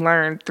lessons you've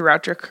learned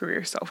throughout your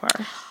career so far?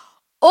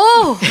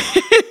 Oh,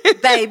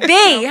 baby.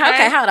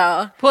 Okay, hold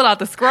on. Pull out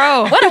the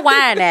scroll. What a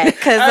wine at?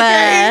 Because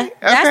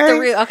that's the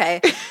real. Okay,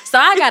 so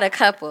I got a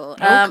couple.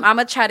 I'm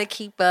gonna try to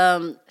keep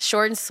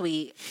short and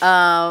sweet.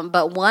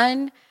 But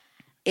one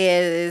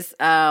is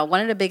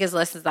one of the biggest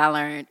lessons I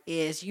learned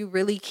is you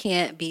really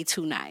can't be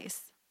too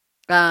nice.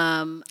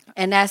 And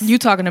that's You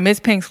talking to Miss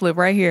Pink Slip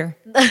right here.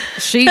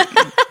 She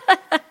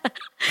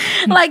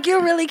like,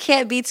 you really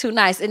can't be too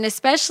nice, and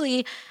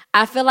especially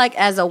I feel like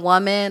as a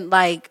woman,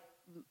 like,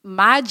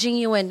 my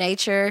genuine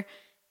nature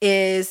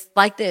is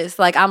like this.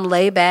 Like, I'm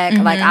laid back.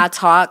 Like, I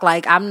talk.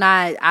 Like, I'm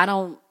not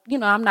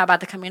about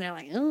to come in there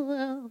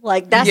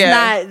like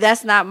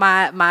that's not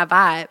my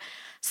vibe.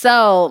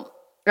 So,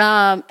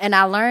 and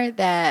I learned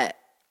that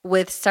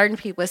with certain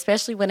people,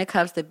 especially when it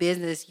comes to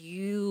business,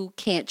 you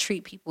can't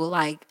treat people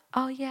like,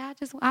 "Oh yeah,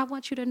 I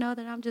want you to know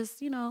that I'm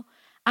just,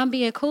 I'm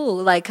being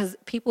cool." Like, because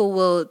people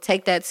will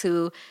take that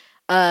to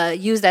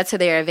use that to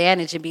their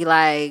advantage and be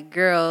like,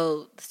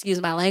 "Girl, excuse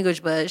my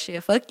language, but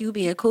shit, fuck you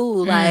being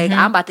cool. Like,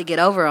 I'm about to get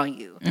over on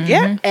you."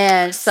 Yeah.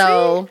 And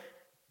so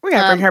we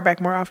gotta bring her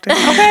back more often.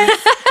 Okay.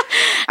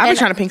 I've been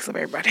trying to pink slip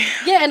everybody.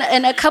 Yeah,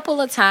 and a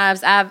couple of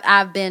times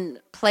I've been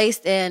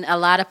placed in a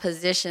lot of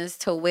positions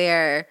to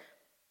where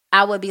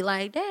I would be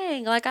like,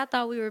 dang, like I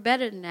thought we were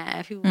better than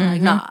that. If people were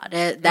like, nah,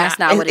 that's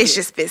not what it is. It's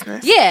just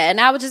business. Yeah,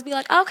 and I would just be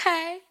like,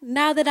 okay,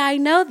 now that I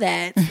know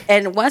that,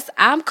 and once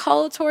I'm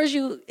cold towards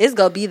you, it's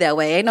gonna be that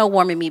way. Ain't no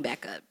warming me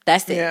back up.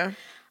 That's it. Yeah.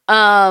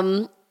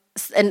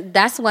 And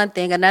that's one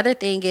thing. Another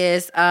thing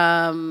is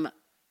know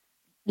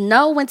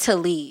when to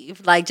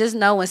leave. Like, just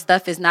know when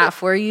stuff is not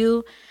for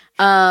you.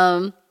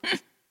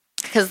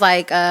 Because,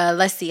 like,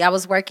 let's see, I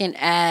was working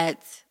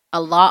at a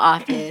law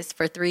office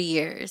for 3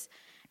 years,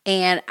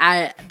 and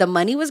the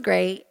money was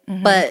great,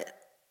 but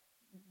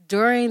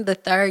during the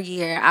 3rd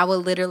year, I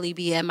would literally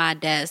be at my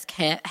desk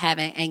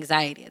having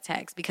anxiety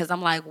attacks because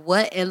I'm like,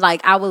 what? And,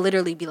 like, I would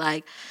literally be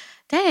like,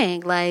 dang,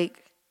 like,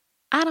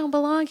 I don't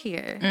belong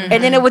here.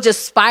 And then it would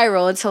just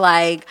spiral into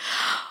like,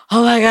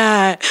 oh my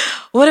God,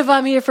 what if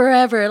I'm here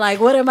forever? Like,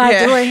 what am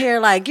I doing here?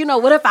 Like, you know,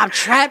 what if I'm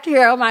trapped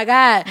here? Oh my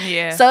God.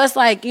 Yeah. So it's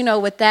like, you know,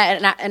 with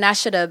that, and I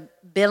should have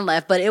been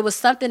left, but it was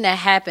something that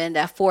happened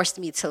that forced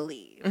me to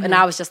leave. And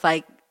I was just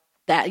like,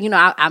 that, you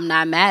know, I'm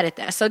not mad at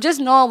that. So just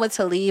knowing when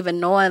to leave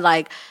and knowing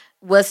like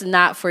what's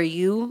not for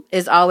you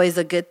is always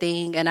a good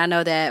thing. And I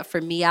know that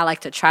for me, I like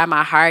to try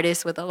my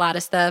hardest with a lot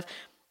of stuff.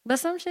 But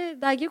some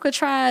shit, like you could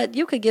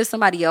give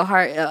somebody your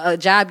heart, a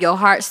job, your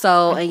heart,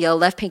 soul, and your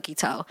left pinky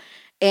toe,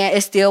 and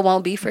it still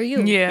won't be for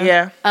you. Yeah.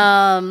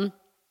 Yeah.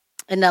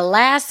 And the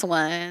last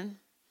one,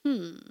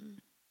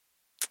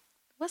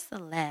 what's the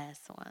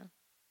last one?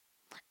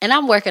 And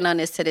I'm working on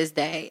this to this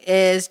day,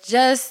 is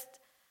just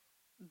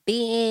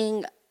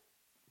being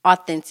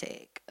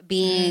authentic.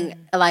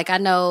 Being like, I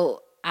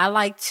know I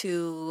like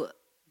to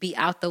be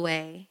out the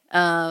way.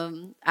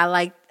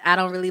 I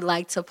don't really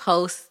like to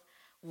post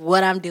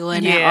what I'm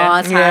doing at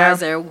all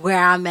times or where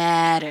I'm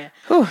at or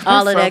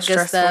all of that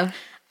good stuff.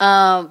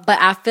 But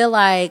I feel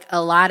like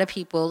a lot of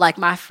people, like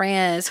my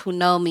friends who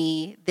know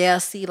me, they'll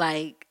see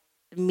like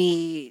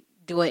me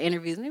doing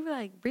interviews and they be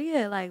like,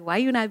 Bria, like, why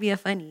you not being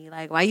funny?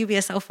 Like, why you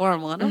being so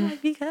formal? And I'm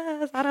like,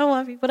 because I don't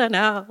want people to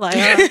know. Like,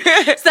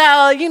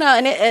 so, you know,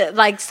 and it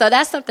like, so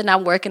that's something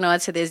I'm working on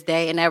to this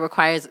day, and that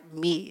requires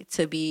me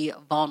to be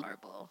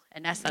vulnerable.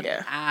 And that's something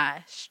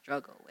I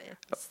struggle with.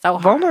 So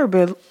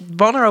hard.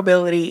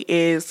 Vulnerability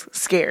is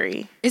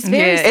scary. It's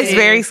very scary. It's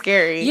very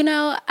scary. You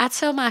know, I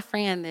tell my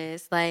friend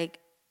this, like,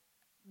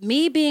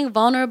 me being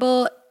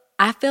vulnerable,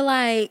 I feel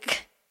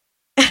like,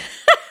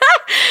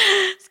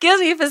 excuse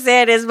me for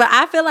saying this, but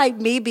I feel like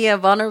me being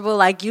vulnerable,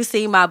 like you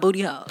see my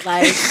booty hole.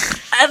 Like,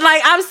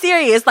 like I'm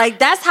serious. Like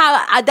that's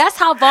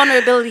how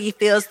vulnerability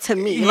feels to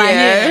me. Like,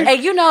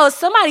 and you know,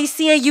 somebody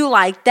seeing you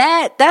like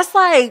that, that's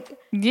like,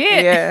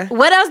 yeah.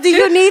 What else do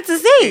you need to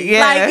see?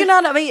 Like, you know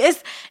what I mean?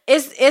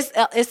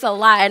 It's a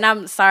lot, and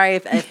I'm sorry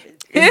if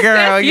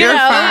girl, you're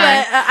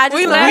fine.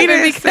 We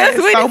done said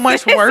so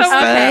much worse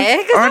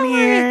stuff on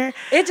here.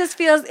 It just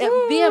feels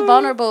being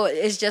vulnerable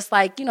is just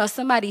like, you know,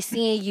 somebody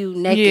seeing you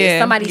naked,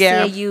 somebody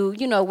seeing you,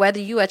 you know, whether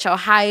you at your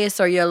highest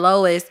or your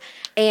lowest,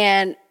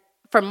 and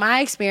from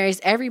my experience,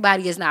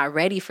 everybody is not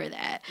ready for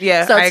that.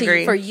 Yeah, so I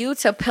agree. For you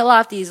to peel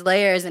off these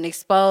layers and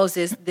expose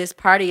this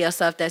part of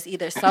yourself that's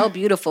either so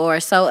beautiful or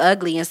so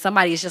ugly, and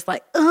somebody's just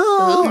like,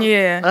 oh,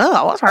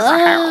 what's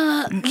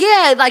her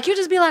yeah, like you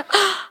just be like,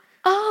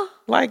 oh,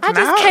 like I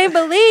just can't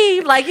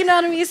believe, like, you know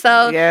what I mean?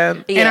 So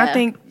yeah. And I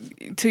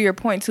think to your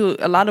point too,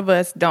 a lot of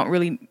us don't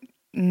really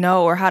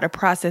know or how to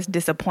process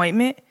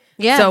disappointment.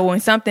 Yeah. So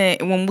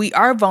when we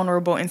are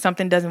vulnerable and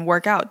something doesn't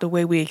work out the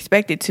way we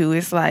expect it to,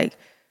 it's like,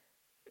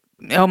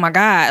 oh my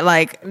God,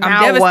 like now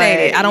I'm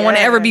devastated. What? I don't want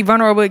to ever be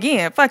vulnerable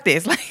again. Fuck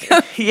this. Like,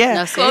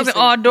 no, closing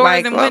all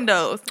doors and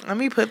windows. Let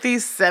me put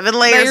these 7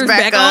 layers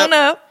back on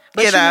up.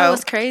 But you know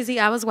what's crazy?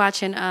 I was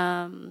watching.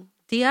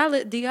 Do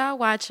y'all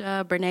watch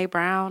Brene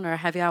Brown, or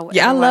have y'all?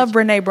 Yeah, I love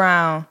Brene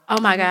Brown. Oh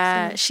my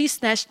God, she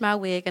snatched my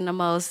wig in the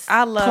most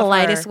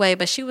politest way.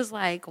 But she was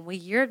like, when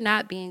you're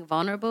not being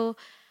vulnerable,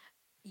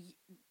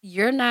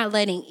 you're not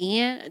letting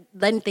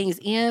things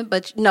in,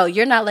 but no,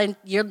 you're not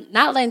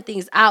letting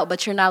things out,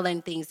 but you're not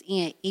letting things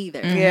in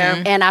either.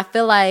 Yeah. And I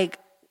feel like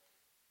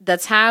the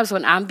times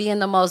when I'm being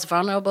the most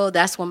vulnerable,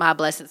 that's when my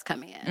blessings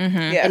come in.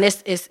 Yeah. And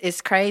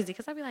it's crazy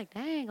because I'd be like,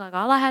 dang, like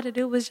all I had to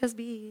do was just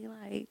be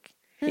like,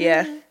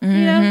 yeah. You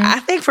know? I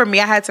think for me,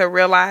 I had to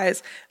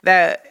realize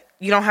that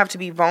you don't have to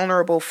be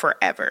vulnerable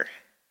forever.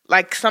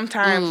 Like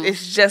sometimes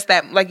it's just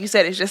that, like you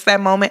said, it's just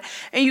that moment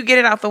and you get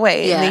it out the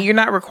way. Yeah. And then you're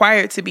not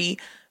required to be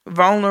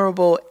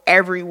vulnerable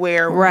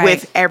everywhere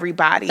with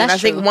everybody. That's and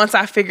I think once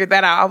I figured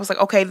that out, I was like,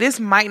 okay, this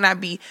might not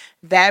be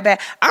that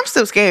bad. I'm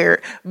still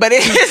scared, but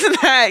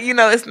it's not, you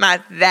know, it's not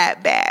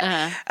that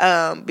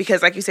bad.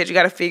 Because like you said, you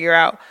got to figure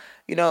out,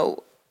 you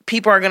know,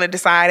 people are going to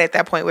decide at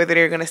that point whether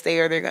they're going to stay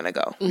or they're going to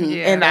go.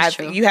 Yeah,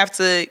 and you have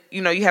to,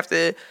 you know, you have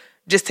to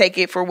just take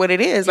it for what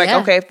it is. Like,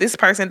 okay, if this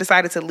person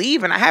decided to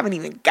leave and I haven't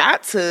even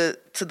got to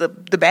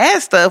the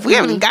bad stuff, we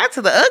haven't even got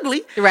to the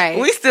ugly. Right.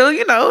 We still,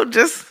 you know,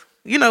 just,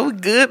 you know,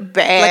 good,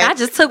 bad. Like I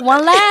just took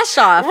one lash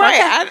off. Right.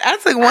 Okay. I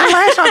took one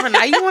lash off and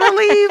now you want to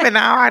leave and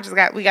now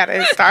we got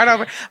to start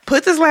over.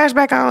 Put this lash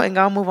back on and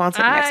go move on to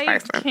the next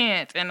person. I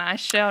can't and I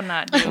shall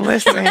not do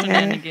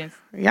Listen,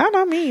 y'all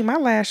know me. My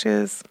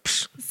lashes.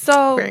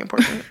 So very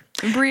important.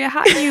 Bria,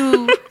 how do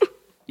you,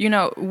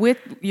 with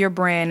your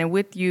brand and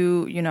with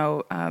you, being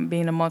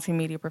a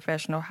multimedia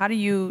professional, how do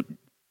you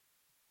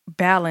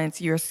balance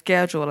your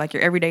schedule, like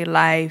your everyday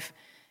life,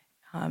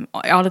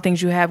 all the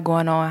things you have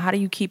going on? How do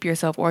you keep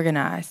yourself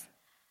organized?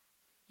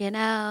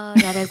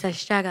 That is a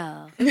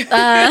struggle.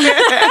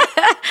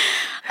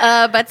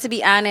 But to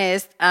be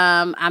honest,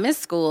 I'm in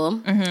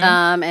school,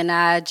 and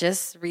I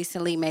just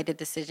recently made the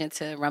decision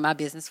to run my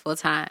business full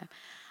time.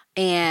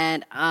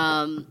 And,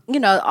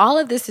 all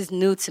of this is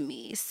new to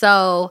me.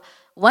 So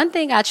one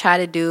thing I try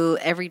to do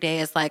every day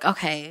is like,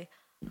 okay,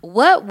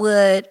 what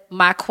would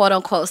my quote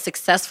unquote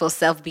successful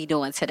self be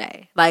doing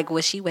today? Like,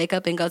 would she wake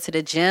up and go to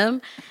the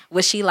gym?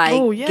 Would she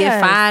get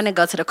fine and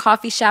go to the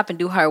coffee shop and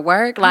do her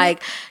work?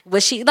 Like,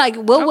 would she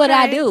what would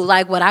I do?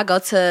 Like, would I go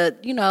to,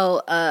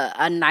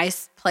 a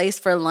nice place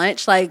for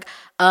lunch? Like,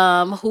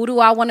 who do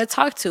I want to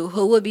talk to?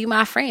 Who would be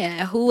my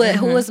friend? Who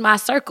is my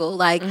circle?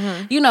 Like,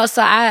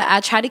 so I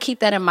try to keep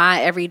that in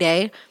mind every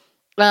day.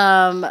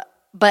 But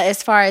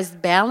as far as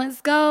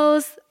balance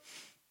goes,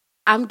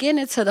 I'm getting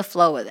into the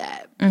flow of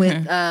that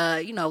with,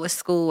 with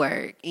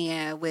schoolwork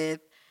and with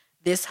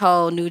this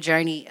whole new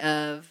journey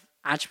of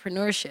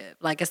entrepreneurship.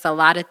 Like, it's a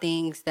lot of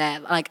things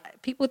that,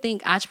 like, people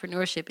think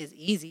entrepreneurship is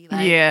easy.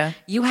 Like,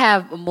 you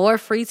have more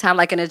free time.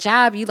 Like, in a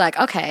job, you like,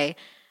 okay,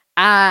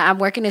 I'm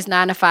working this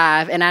 9 to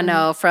 5, and I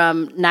know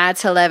from 9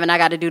 to 11, I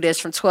got to do this.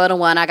 From 12 to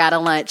 1, I got a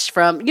lunch.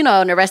 From,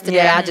 and the rest of the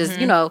day, I just,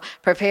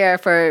 prepare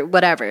for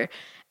whatever.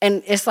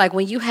 And it's like,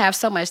 when you have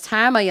so much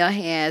time on your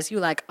hands,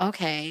 you're like,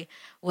 okay,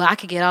 well, I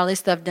could get all this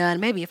stuff done.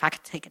 Maybe if I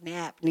could take a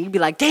nap. And you'd be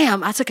like,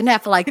 damn, I took a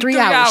nap for like 3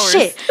 hours.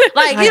 Shit.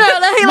 Like, now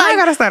I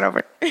got to start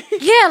over.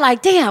 Yeah,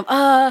 like, damn.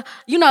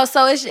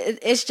 So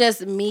it's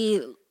just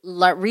me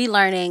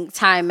relearning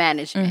time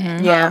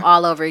management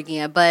all over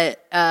again.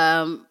 But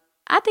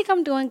I think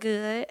I'm doing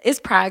good. It's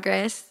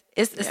progress.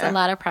 It's a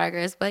lot of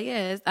progress. But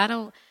yeah,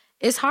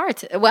 it's hard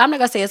to, well, I'm not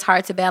going to say it's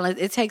hard to balance.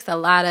 It takes a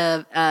lot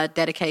of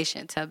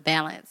dedication to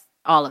balance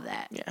all of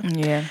that.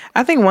 Yeah.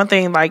 I think one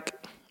thing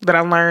that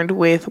I learned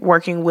with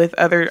working with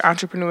other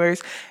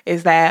entrepreneurs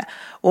is that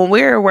when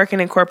we're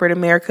working in corporate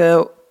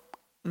America,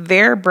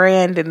 their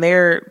brand and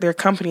their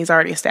company is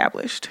already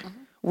established.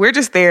 We're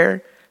just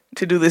there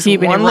to do this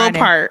one little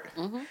part.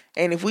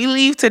 And if we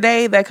leave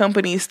today, that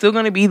company is still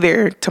going to be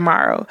there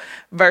tomorrow.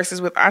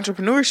 Versus with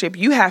entrepreneurship,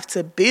 you have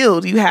to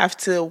build, you have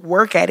to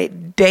work at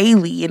it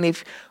daily. And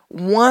if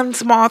one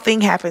small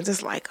thing happens,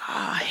 it's like,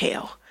 oh,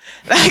 hell.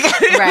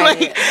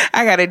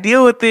 I got to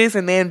deal with this,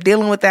 and then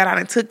dealing with that,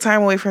 I took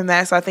time away from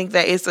that. So I think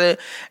that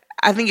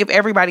I think if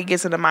everybody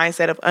gets in the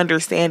mindset of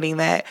understanding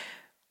that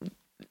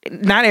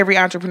not every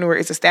entrepreneur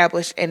is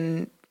established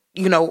and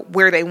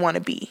where they want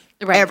to be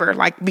ever,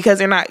 because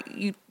they're not,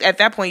 at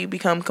that point you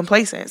become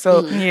complacent.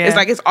 So it's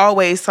like, it's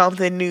always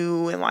something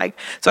new. And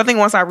so I think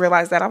once I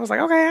realized that, I was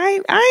like, okay, I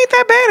ain't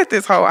that bad at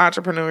this whole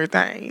entrepreneur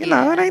thing. It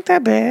ain't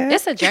that bad.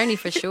 It's a journey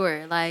for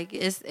sure. Like,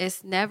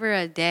 it's never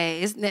a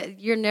day.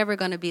 You're never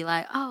going to be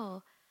like,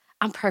 oh,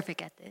 I'm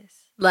perfect at this.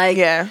 Like,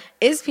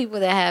 it's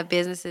people that have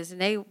businesses and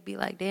they be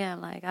like,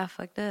 damn, like, I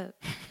fucked up.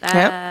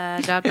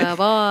 I dropped the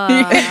ball.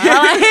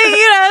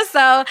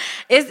 So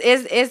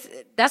it's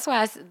that's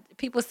why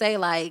people say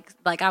like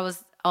I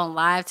was on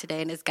live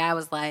today and this guy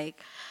was like,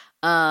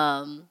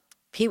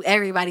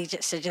 everybody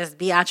should just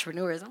be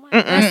entrepreneurs. I'm like,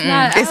 that's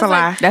not. It's a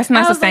lie. That's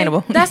not sustainable.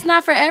 Like, that's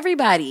not for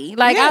everybody.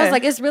 Like, I was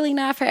like, it's really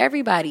not for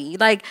everybody.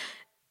 Like,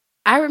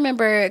 I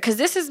remember, because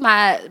this is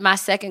my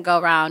second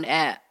go round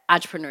at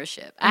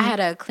entrepreneurship. I had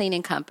a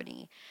cleaning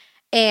company.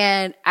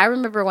 And I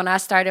remember when I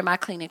started my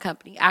cleaning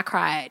company, I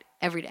cried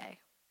every day.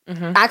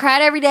 I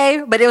cried every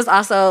day, but it was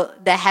also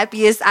the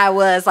happiest I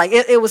was. Like,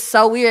 it was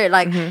so weird.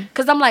 Like,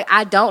 because I'm like,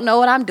 I don't know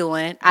what I'm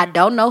doing. I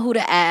don't know who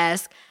to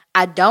ask.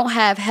 I don't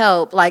have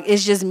help. Like,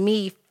 it's just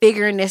me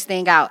figuring this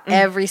thing out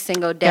every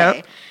single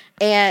day.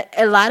 And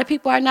a lot of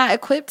people are not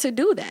equipped to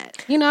do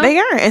that, They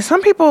aren't. And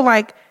some people,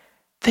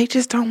 they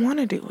just don't want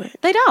to do it.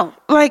 They don't.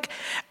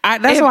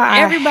 That's why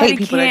everybody I hate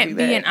people can't that do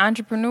that. be an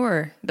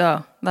entrepreneur,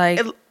 though.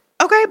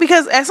 Okay,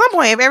 because at some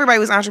point, if everybody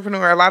was an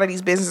entrepreneur, a lot of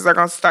these businesses are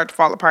going to start to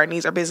fall apart. And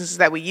these are businesses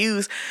that we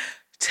use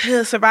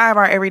to survive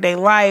our everyday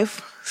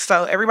life.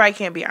 So everybody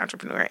can't be an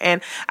entrepreneur.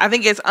 And I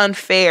think it's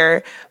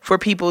unfair for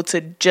people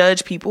to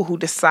judge people who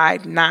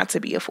decide not to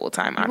be a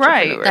full-time entrepreneur.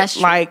 Right, that's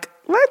true.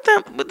 Let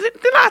them.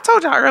 I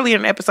told y'all earlier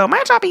in the episode,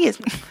 my job is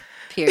me.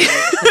 Period.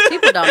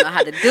 People don't know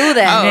how to do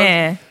that.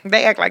 Man.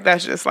 They act like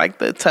that's just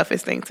the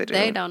toughest thing to do.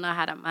 They don't know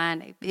how to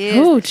mind their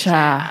business. Ooh,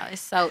 child.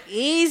 It's so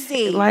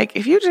easy.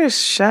 If you just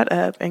shut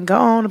up and go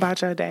on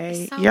about your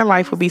day, your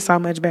life will be so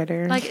much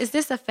better. Is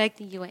this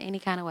affecting you in any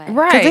kind of way?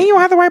 Right. Because then you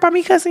won't have to worry about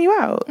me cussing you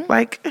out.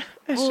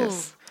 It's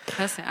just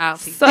cussing out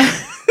people.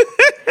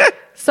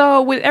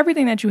 So with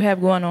everything that you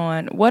have going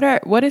on,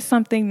 what is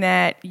something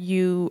that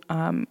you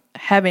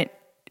haven't,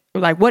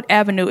 what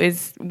avenue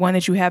is one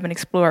that you haven't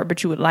explored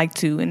but you would like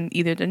to in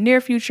either the near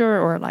future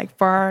or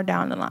far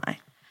down the line?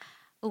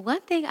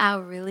 One thing I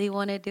really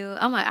want to do,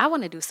 I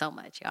want to do so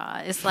much,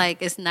 y'all. It's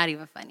it's not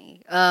even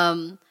funny.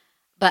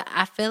 But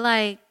I feel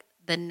like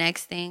the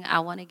next thing I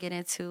want to get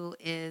into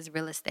is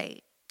real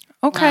estate.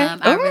 Okay.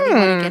 I really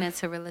want to get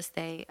into real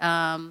estate.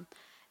 And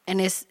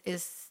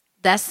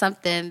that's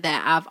something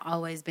that I've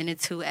always been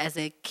into as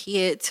a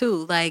kid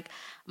too. Like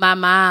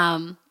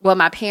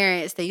my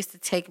parents, they used to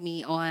take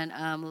me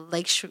on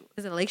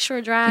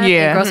Lakeshore Drive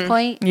in Grosse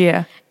Pointe?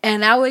 Yeah.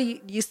 And I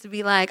used to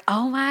be like,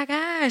 oh my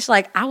gosh,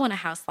 like I want a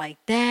house like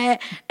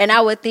that. And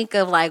I would think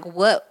of like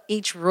what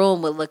each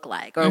room would look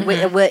like, or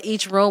what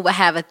each room would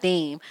have a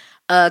theme.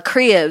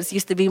 Cribs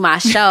used to be my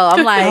show.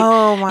 I'm like,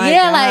 oh my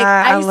God, like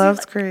I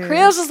loved Cribs.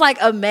 Cribs was like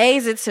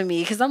amazing to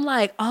me because I'm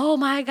like, oh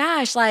my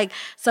gosh, like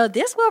so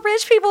this what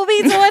rich people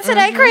be doing to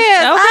their cribs.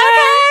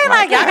 Okay,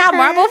 like y'all got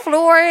marble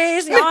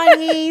floors, y'all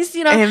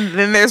you know. And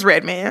then there's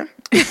Redman.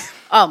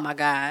 Oh my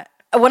God,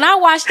 when I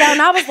watched that,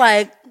 and I was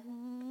like,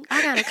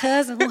 I got a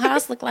cousin whose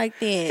house looked like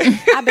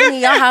that. I've been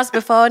in your house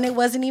before and it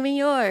wasn't even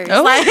yours.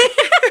 Oh. Like,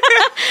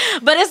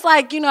 but it's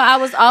like, you know, I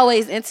was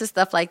always into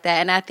stuff like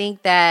that, and I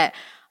think that.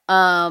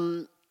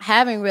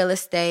 Having real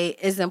estate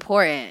is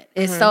important.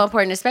 It's so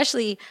important,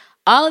 especially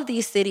all of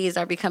these cities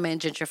are becoming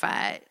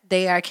gentrified.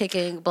 They are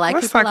kicking black people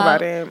out. Let's talk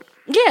about it.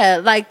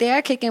 Yeah, like they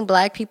are kicking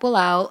black people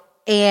out,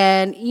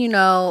 and you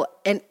know,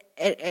 and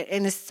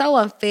it's so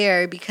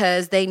unfair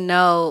because they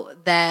know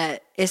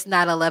that it's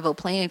not a level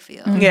playing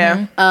field.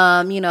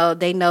 Yeah. You know,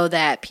 they know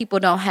that people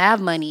don't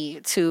have money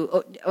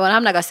to. Well,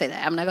 I'm not gonna say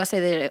that. I'm not gonna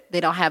say that they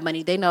don't have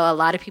money. They know a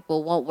lot of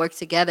people won't work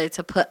together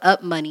to put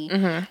up money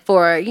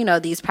for, you know,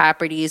 these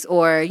properties,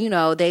 or you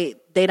know, they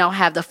don't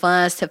have the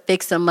funds to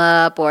fix them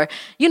up, or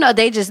you know,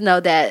 they just know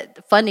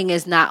that funding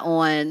is not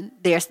on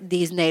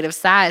these native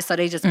sides, so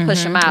they just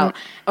push them out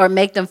or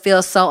make them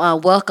feel so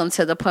unwelcome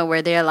to the point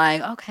where they're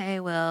like, okay,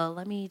 well,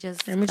 let me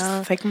just take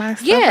my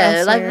stuff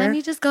elsewhere. Like let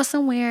me just go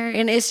somewhere.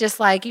 And it's just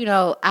like, you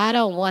know, I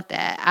don't want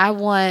that. I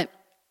want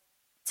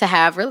to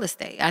have real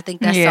estate. I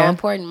think that's so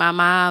important. My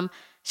mom,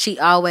 she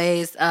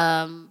always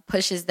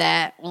pushes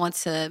that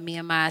onto me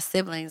and my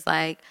siblings.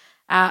 Like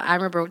I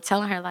remember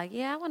telling her, like,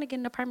 yeah, I want to get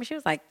an apartment. She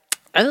was like,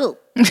 oh,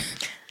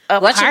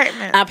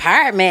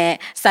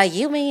 apartment. So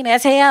you mean to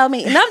tell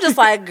me? And I'm just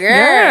like,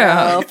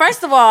 girl,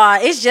 first of all,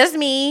 it's just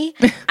me.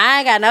 I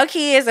ain't got no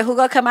kids, and who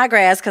gonna cut my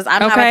grass? Because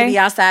I'm not going to be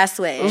outside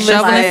sweating.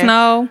 Shoveling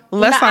snow.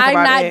 Let's talk about it.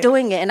 I'm not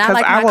doing it. And I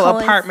like I my will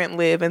coins. apartment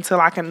live until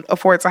I can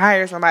afford to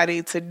hire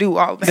somebody to do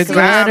all that. Because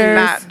I'm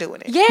not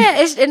doing it. Yeah,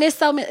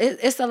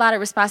 it's a lot of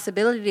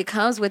responsibility that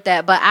comes with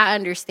that. But I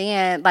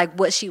understand like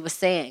what she was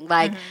saying.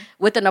 Like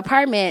with an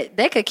apartment,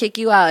 they could kick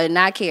you out and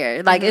not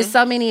care. Like it's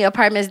so many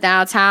apartments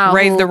downtown.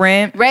 Raise the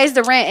rent,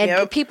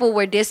 and people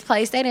were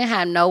displaced. They didn't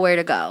have nowhere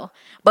to go.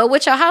 But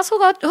with your house, who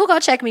go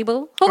check me,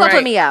 boo? Who gonna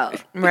put me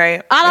out?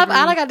 Right. All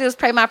I gotta do is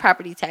pay my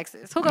property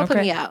taxes. Who gonna put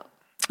me out?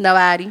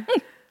 Nobody.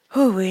 I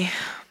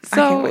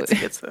can't wait to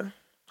get to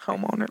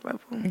homeowner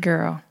level.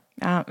 Girl.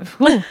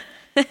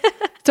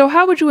 So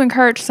how would you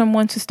encourage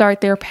someone to start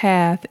their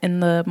path in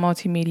the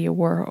multimedia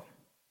world?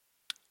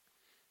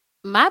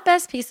 My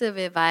best piece of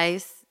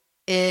advice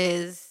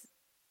is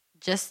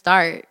just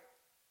start.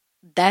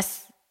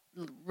 That's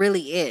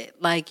really it.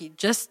 Like, you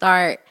just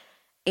start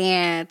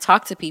and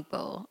talk to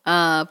people.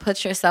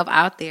 Put yourself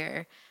out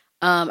there.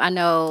 I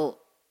know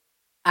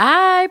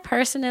I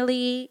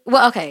personally,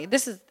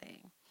 this is the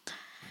thing.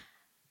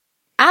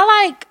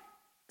 I like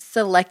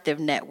selective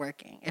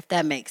networking, if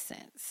that makes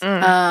sense.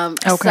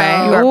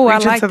 Okay. You are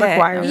preaching to the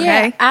choir.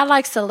 Yeah, I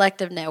like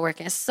selective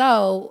networking.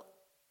 So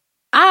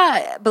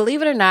I,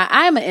 believe it or not,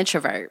 I am an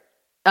introvert.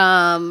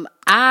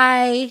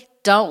 I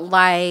don't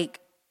like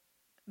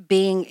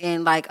being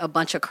in like a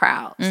bunch of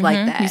crowds like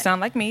that. You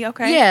sound like me.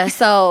 Okay. Yeah.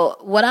 So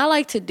what I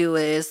like to do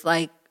is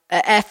like,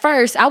 at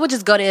first I would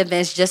just go to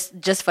events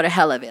just for the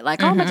hell of it.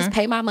 Like, I'm gonna just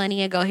pay my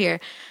money and go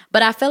here.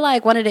 But I feel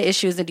like one of the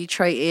issues in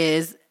Detroit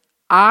is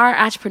our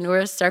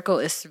entrepreneur circle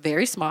is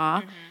very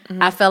small.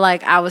 I feel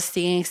like I was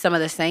seeing some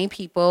of the same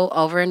people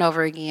over and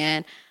over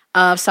again.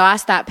 So I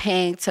stopped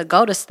paying to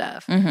go to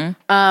stuff.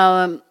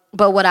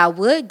 But what I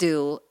would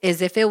do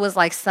is if it was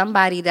like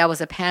somebody that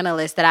was a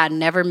panelist that I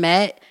never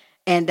met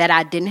and that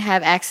I didn't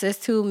have access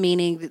to,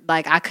 meaning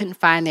like I couldn't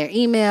find their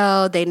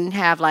email, they didn't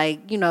have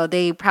like, you know,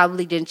 they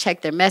probably didn't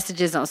check their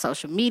messages on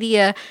social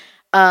media,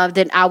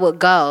 then I would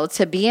go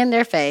to be in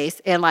their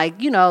face and like,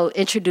 you know,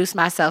 introduce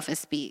myself and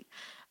speak.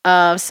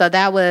 So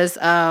that was,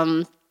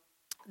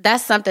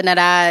 that's something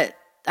that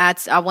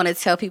I want to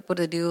tell people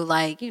to do.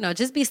 Like, you know,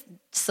 just be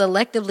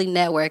selectively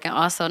network and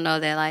also know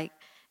that like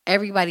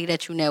everybody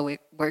that you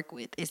network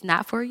with is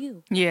not for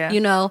you. Yeah. You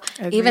know,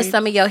 Agreed. Even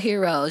some of your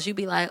heroes, you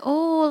be like,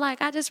 oh,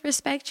 like I just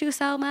respect you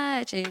so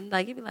much. And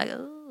like, you be like,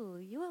 oh,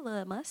 you a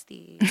little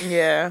musty.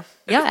 Yeah.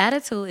 Your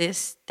attitude is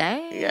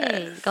stank.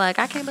 Yes. Like,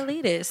 I can't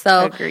believe this.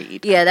 So,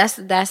 Agreed. Yeah,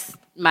 that's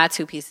my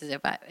two pieces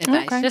of advice.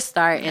 Okay. Just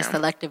start and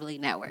selectively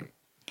network.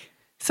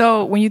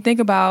 So when you think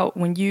about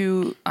when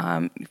you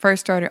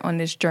first started on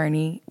this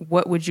journey,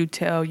 what would you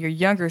tell your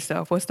younger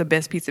self? What's the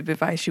best piece of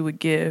advice you would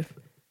give,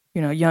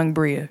 you know, young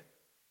Bria?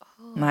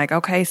 Oh. Like,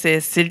 okay,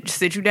 sis,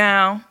 sit you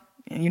down,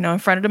 you know, in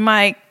front of the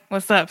mic.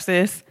 What's up,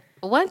 sis?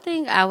 One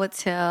thing I would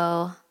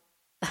tell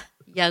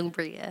young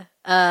Bria,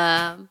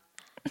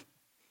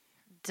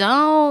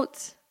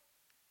 don't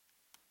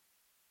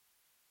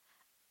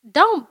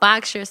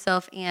box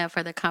yourself in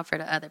for the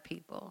comfort of other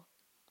people.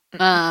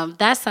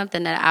 That's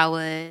something that I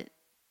would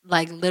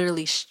like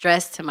literally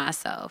stress to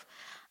myself,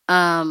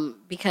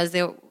 because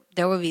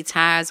there would be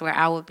times where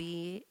I would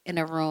be in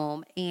a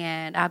room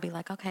and I'd be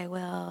like, okay,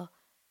 well,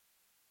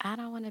 I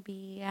don't want to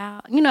be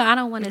out. I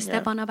don't want to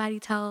step on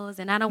nobody's toes,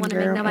 and I don't want to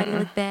make nobody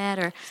look bad,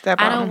 or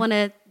I don't want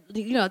to,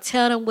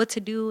 tell them what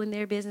to do in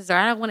their business, or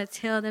I don't want to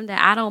tell them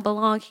that I don't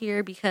belong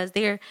here because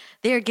they're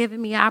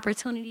giving me an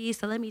opportunity.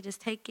 So let me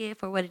just take it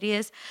for what it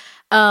is.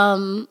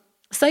 So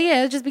yeah,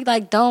 it'd just be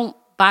like, don't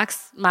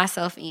box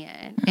myself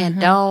in,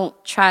 and don't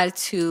try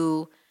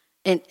to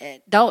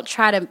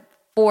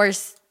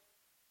force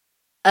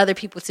other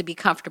people to be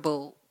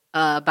comfortable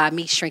by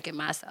me shrinking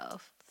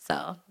myself.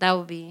 So that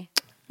would be.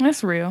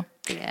 That's real.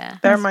 Yeah.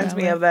 That reminds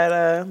me of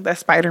that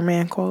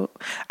Spider-Man quote.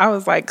 I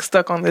was like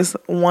stuck on this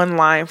one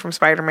line from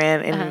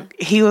Spider-Man, and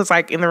he was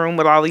like in the room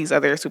with all these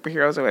other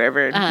superheroes or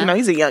whatever.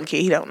 He's a young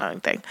kid. He don't know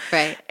anything.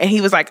 Right. And he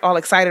was like all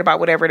excited about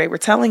whatever they were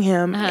telling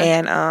him.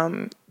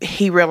 And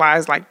he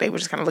realized like they were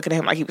just kind of looking at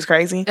him like he was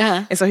crazy.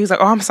 And so he was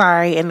like, oh, I'm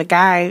sorry. And the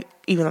guy,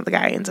 even though the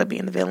guy ends up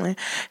being the villain,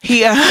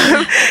 he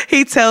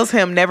he tells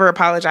him never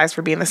apologize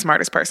for being the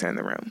smartest person in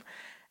the room.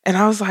 And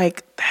I was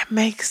like, that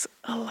makes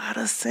a lot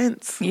of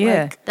sense.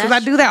 Yeah. Because I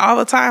do that all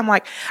the time.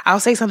 Like, I'll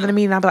say something to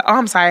me and I'll be like, oh,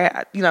 I'm sorry.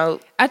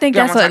 I think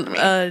that's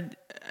a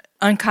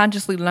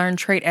unconsciously learned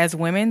trait as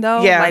women,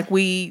 though. Yeah. Like,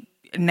 we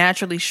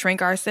naturally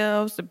shrink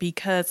ourselves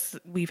because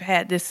we've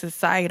had this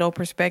societal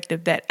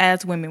perspective that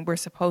as women, we're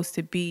supposed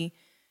to be,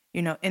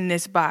 in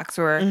this box,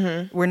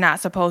 or we're not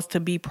supposed to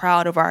be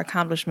proud of our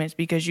accomplishments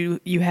because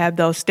you have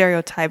those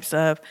stereotypes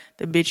of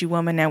the bitchy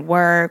woman at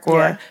work,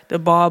 or the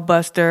ball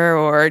buster,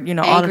 or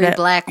all of that.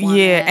 Black woman.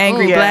 Yeah,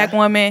 angry black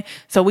woman.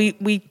 So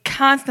we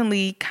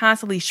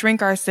constantly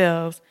shrink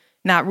ourselves,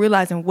 not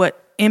realizing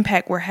what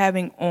impact we're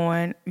having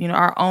on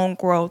our own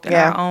growth and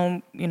our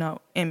own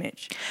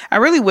image. I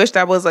really wish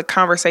that was a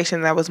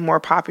conversation that was more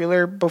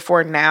popular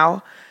before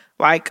now.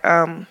 Like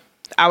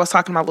I was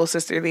talking to my little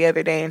sister the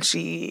other day, and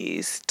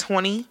she's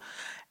 20,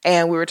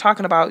 and we were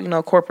talking about,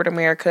 corporate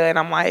America, and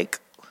I'm like,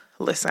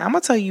 listen, I'm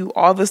going to tell you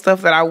all the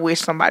stuff that I wish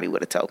somebody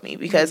would have told me,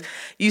 because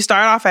you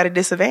start off at a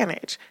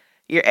disadvantage.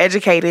 You're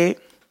educated,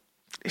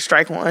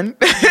 strike one,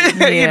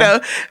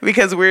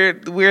 because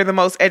we're the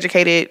most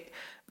educated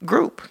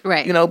group,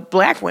 right?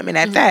 Black women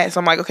at that. So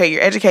I'm like, okay,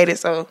 you're educated,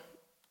 so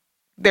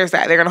there's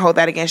that. They're going to hold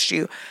that against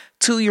you.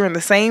 2, you're in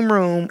the same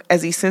room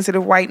as these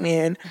sensitive white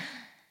men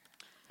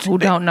who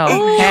don't know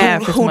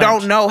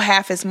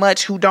half as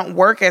much, who don't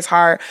work as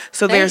hard.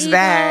 So there's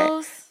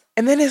that.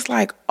 And then it's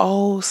like,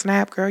 oh,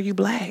 snap, girl, you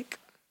black.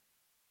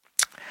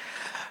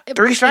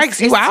 3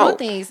 strikes, you out.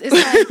 2 things. It's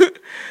like,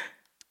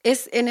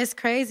 it's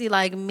crazy.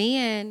 Like,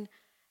 men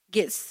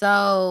get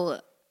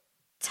so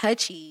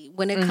touchy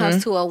when it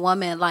comes to a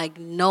woman, like,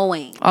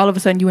 knowing. All of a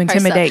sudden, you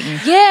intimidating.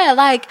 Herself. Yeah,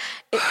 like,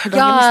 don't get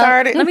me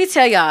started. Let me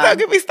tell y'all. Don't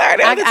get me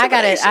started.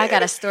 I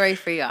got a story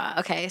for y'all.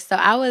 Okay, so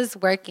I was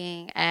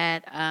working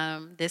at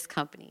this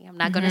company. I'm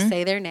not going to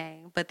say their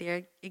name, but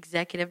their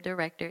executive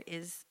director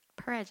is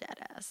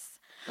prejudice.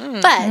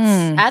 But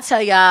I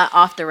tell y'all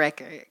off the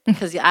record,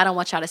 because I don't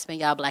want y'all to spend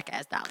y'all black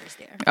ass dollars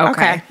there.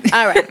 Okay.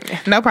 All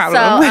right. No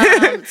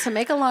problem. So to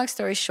make a long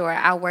story short,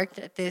 I worked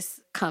at this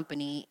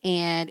company,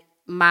 and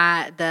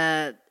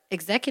the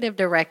executive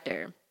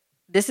director,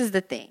 this is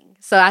the thing.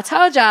 So I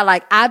told y'all,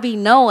 like, I be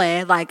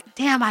knowing, like,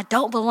 damn, I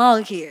don't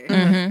belong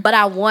here, but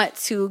I want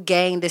to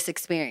gain this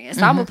experience.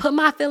 So I'm going to put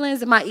my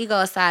feelings and my ego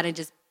aside and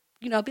just,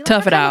 be like,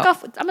 tough it out.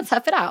 I'm going to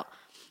tough it out.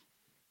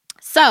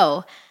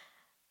 So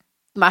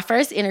my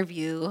first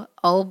interview,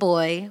 old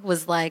boy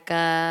was like,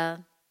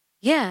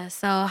 yeah,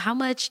 so how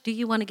much do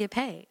you want to get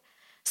paid?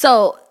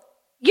 So,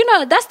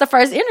 that's the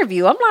first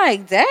interview. I'm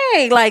like,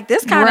 dang, like,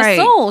 this kind of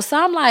soon.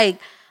 So I'm like,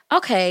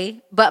 okay,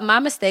 but my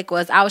mistake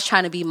was I was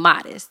trying to be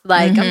modest.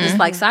 Like, I'm just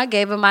like, so I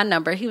gave him my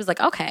number. He was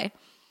like, okay.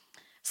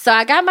 So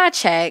I got my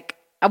check.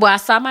 Well, I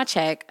saw my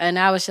check, and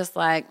I was just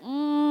like,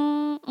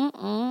 you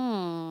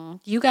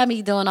got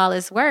me doing all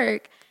this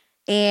work,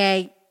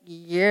 and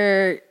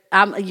you're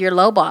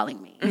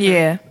lowballing me.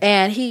 Yeah.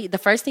 And the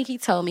first thing he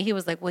told me, he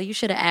was like, well, you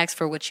should have asked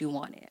for what you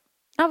wanted.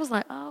 I was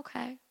like, oh,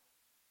 okay.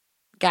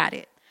 Got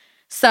it.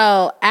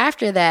 So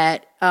after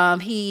that,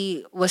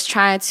 he was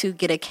trying to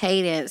get a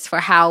cadence for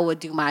how I would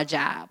do my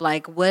job,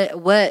 like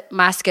what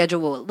my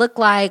schedule would look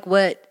like,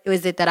 what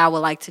is it that I would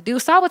like to do.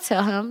 So I would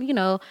tell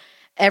him,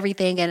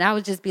 everything, and I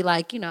would just be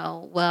like,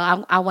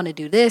 well, I want to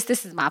do this.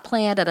 This is my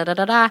plan. Da da da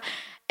da da.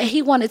 And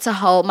he wanted to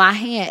hold my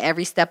hand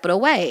every step of the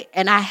way,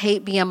 and I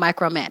hate being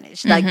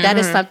micromanaged. Like that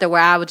is something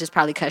where I would just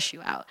probably cuss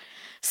you out.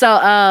 So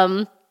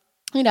I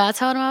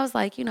told him, I was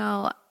like,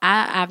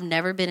 I've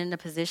never been in a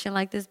position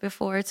like this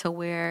before to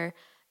where,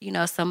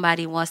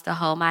 somebody wants to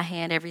hold my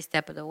hand every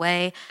step of the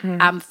way.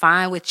 I'm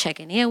fine with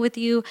checking in with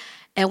you.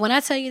 And when I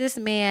tell you, this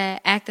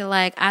man acted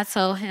like I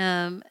told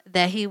him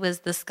that he was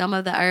the scum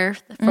of the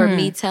earth for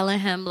me telling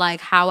him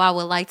like how I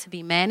would like to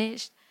be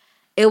managed.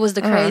 It was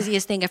the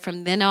craziest thing. And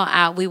from then on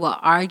out, we would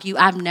argue.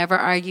 I've never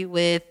argued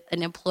with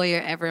an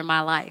employer ever in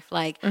my life.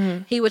 Like,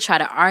 he would try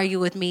to argue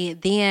with me.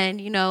 Then,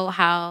 you know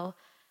how,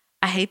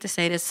 I hate to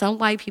say this, some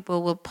white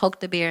people will poke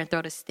the bear and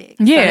throw the stick.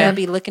 Yeah. So they'll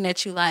be looking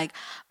at you like,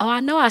 oh, I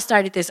know I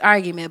started this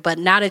argument, but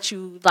now that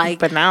you like.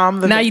 But now I'm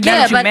now you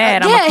mad, I'm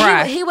gonna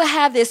cry. He would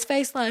have this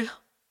face like,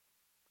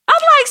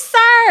 I'm like,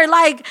 sir,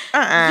 like,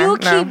 you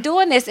keep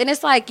doing this. And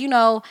it's like, you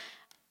know,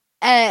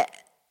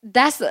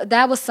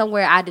 that was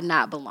somewhere I did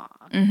not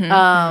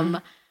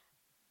belong.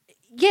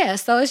 Yeah,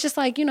 so it's just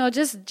like, you know,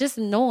 just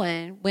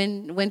knowing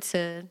when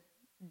to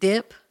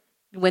dip,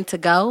 when to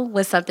go,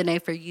 when something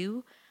ain't for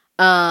you.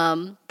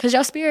 Cause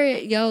your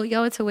spirit,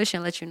 your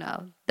intuition lets you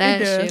know that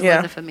shit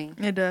wasn't for me.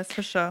 It does,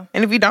 for sure.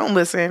 And if you don't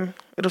listen,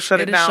 it'll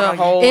shut it down a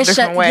whole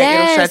different way.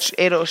 Yes.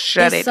 It'll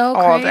shut it so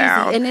all crazy.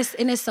 down.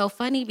 And it's so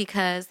funny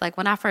because like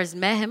when I first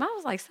met him, I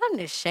was like, something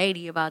is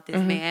shady about this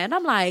man.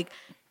 I'm like,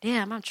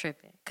 damn, I'm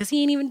tripping. Cause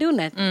he ain't even do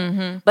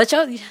nothing. But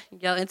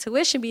your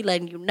intuition be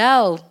letting you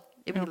know.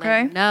 It be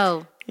letting you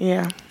know.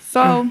 Yeah.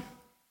 So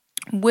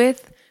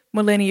with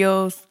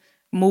millennials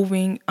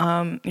moving,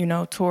 you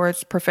know,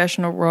 towards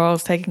professional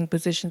roles, taking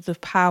positions of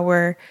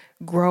power,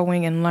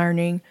 growing and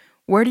learning,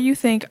 where do you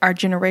think our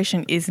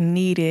generation is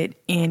needed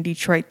in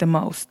Detroit the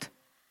most?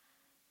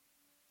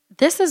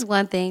 This is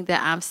one thing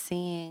that I'm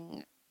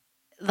seeing.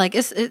 Like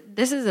this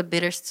is a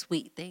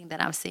bittersweet thing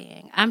that I'm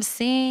seeing. I'm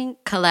seeing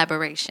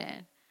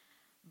collaboration,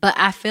 but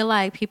I feel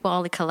like people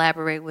only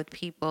collaborate with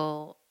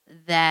people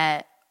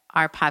that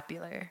are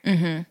popular,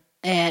 and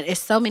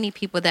it's so many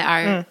people that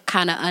are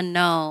kind of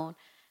unknown.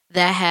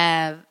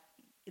 That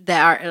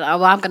are,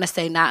 well, I'm going to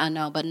say not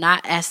unknown, but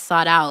not as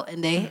sought out,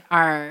 and they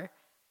are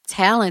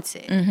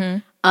talented.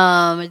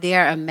 They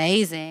are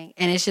amazing.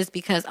 And it's just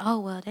because, oh,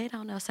 well, they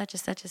don't know such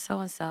and such and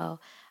so-and-so.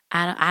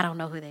 I don't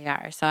know who they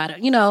are. So I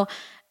don't, you know,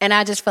 and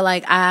I just feel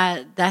like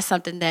that's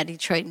something that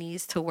Detroit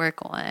needs to work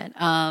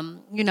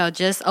on. You know,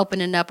 just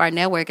opening up our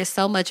network. It's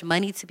so much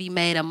money to be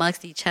made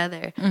amongst each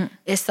other.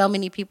 It's so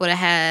many people that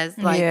has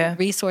like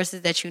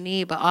resources that you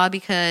need, but all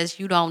because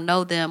you don't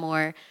know them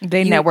or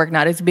they network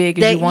not as big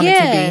as you want it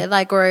to be.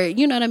 Like, or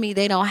you know what I mean?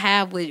 They don't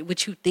have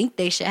what you think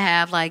they should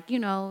have. Like, you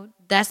know,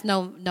 that's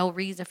no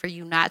reason for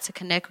you not to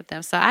connect with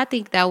them. So I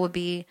think that would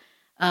be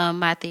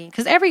my thing.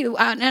 Because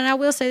and I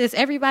will say this,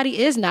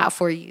 everybody is not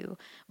for you.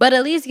 But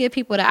at least give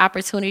people the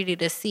opportunity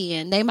to see.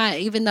 And they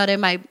might, even though they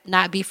might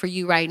not be for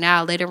you right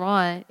now, later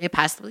on, it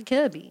possibly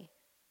could be.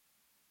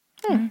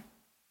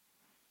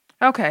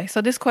 Okay, so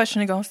this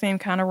question is going to seem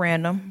kind of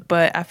random,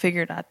 but I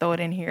figured I'd throw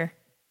it in here.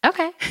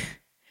 Okay.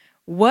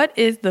 What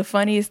is the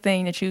funniest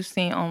thing that you've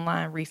seen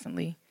online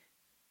recently?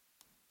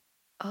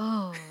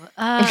 Oh,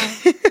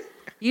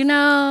 you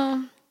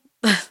know,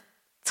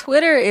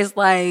 Twitter is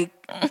like,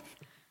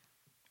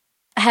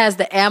 has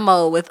the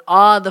ammo with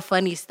all the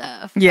funny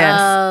stuff. Yes.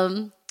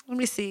 Let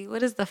me see.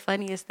 What is the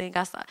funniest thing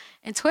I saw?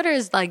 And Twitter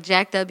is like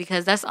jacked up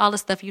because that's all the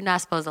stuff you're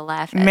not supposed to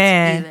laugh at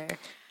either.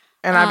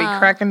 And I be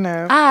cracking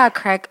up. I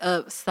crack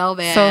up so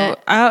bad. So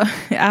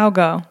I'll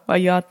go while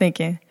y'all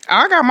thinking.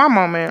 I got my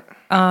moment.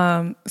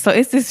 So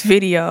it's this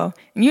video.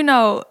 You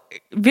know,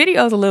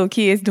 videos of little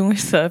kids doing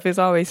stuff is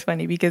always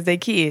funny because they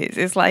kids.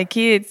 It's like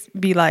kids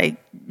be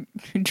like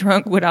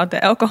drunk without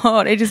the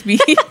alcohol. They just be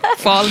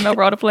falling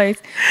over all the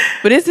place.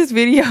 But it's this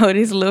video of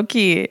this little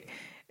kid.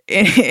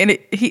 And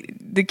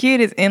the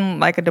kid is in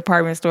like a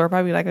department store,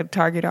 probably like a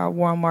Target or a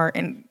Walmart.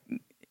 And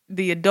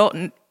the adult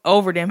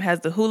over them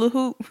has the hula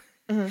hoop.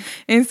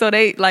 And so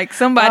they like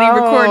somebody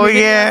recording the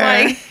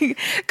video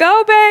like,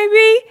 go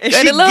baby.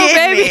 And the little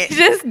baby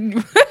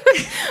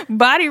just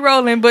body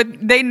rolling, but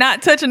they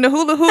not touching the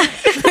hula hoop.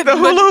 The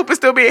hula hoop is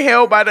still being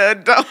held by the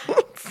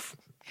adults.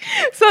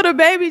 So the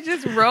baby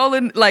just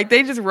rolling, like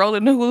they just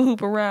rolling the hula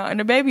hoop around and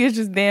the baby is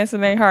just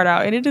dancing their heart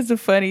out. And it is the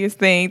funniest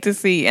thing to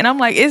see. And I'm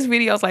like, it's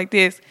videos like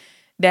this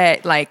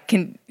that like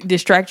can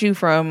distract you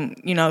from,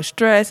 you know,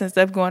 stress and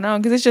stuff going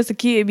on. Cause it's just a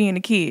kid being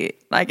a kid.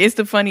 Like it's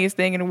the funniest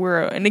thing in the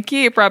world. And the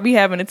kid probably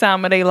having the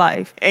time of their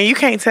life. And you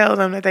can't tell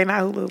them that they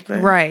not hula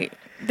hooping. Right.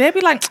 They'd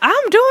be like,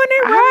 I'm doing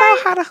it right. I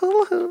know how to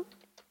hula hoop.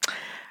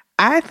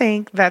 I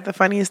think that the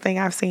funniest thing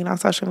I've seen on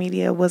social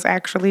media was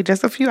actually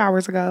just a few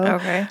hours ago.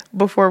 Okay.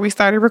 Before we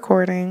started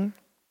recording.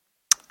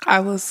 I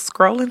was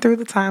scrolling through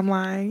the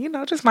timeline, you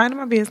know, just minding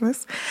my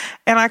business.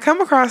 And I come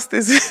across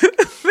this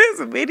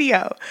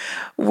video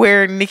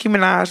where Nicki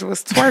Minaj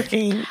was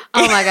twerking.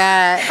 Oh, my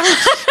God.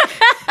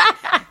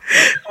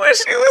 When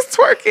she was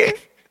twerking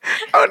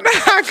on the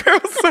Hot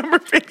Girl Summer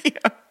video.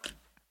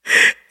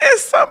 And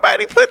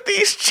somebody put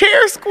these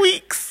chair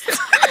squeaks.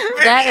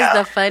 That is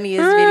the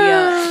funniest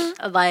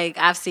video like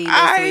I've seen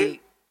this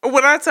week.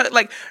 When I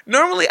like,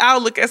 normally I'll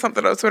look at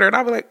something on Twitter and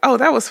I'll be like, oh,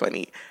 that was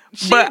funny.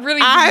 But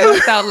really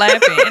burst out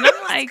laughing. And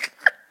I'm like,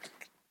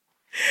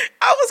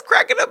 I was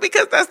cracking up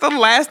because that's the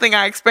last thing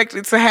I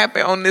expected to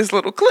happen on this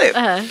little clip.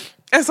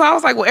 And so I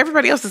was like, well,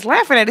 everybody else is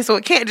laughing at it, so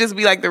it can't just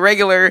be like the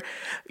regular,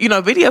 you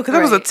know, video.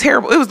 Because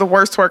it was the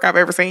worst twerk I've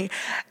ever seen.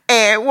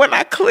 And when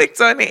I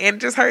clicked on it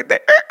and just heard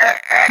that,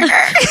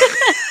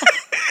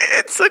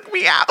 it took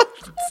me out.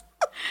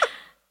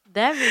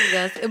 That really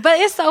does. But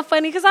it's so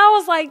funny because I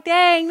was like,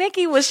 dang,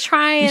 Nikki was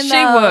trying. She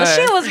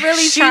was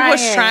really trying. She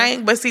was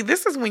trying. But see,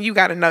 this is when you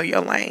got to know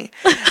your lane.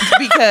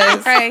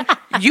 Because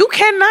you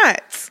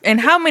cannot.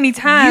 And how many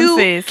times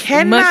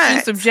must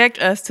you subject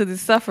us to the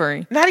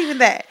suffering? Not even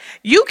that.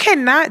 You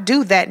cannot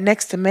do that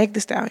next to Meg Thee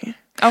Stallion.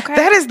 Okay.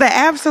 That is the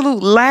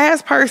absolute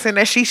last person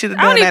that she should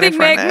have done that in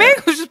front of.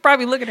 Meg was just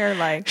probably looking at her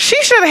like...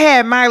 She should have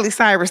had Miley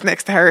Cyrus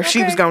next to her if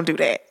she was going to do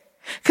that.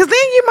 Because then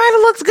you might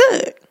have looked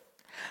good.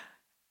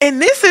 In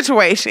this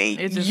situation,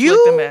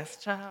 you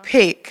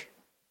pick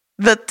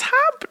the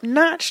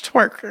top-notch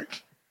twerker,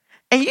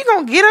 and you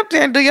gonna get up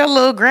there and do your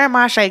little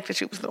grandma shake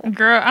that you was doing.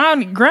 Girl,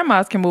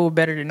 grandmas can move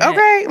better than that.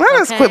 Okay,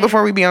 let us quit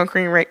before we be on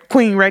Queen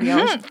Radio.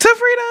 Mm-hmm. To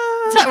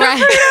freedom.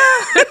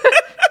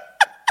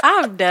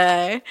 I'm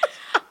done.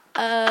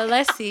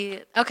 Let's see.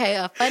 Okay,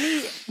 a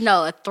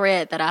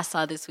thread that I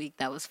saw this week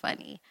that was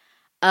funny.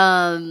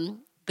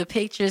 The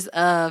pictures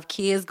of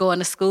kids going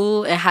to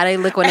school and how they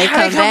look when they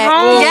come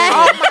back. Yes.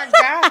 Oh my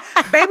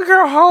God. Baby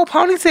girl whole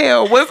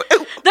ponytail was...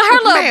 Her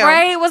little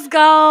braid was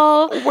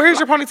gone. Where's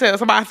your ponytail?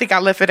 Somebody think I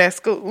left it at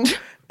school.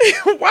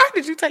 Why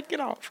did you take it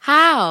off?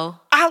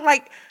 How?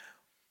 I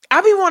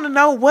be wanting to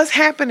know what's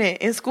happening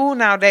in school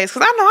nowadays.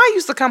 Because I know I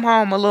used to come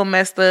home a little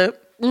messed up.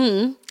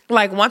 Mm-hmm.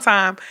 Like one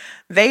time,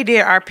 they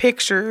did our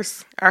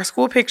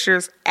school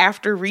pictures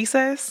after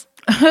recess.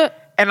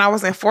 And I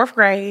was in 4th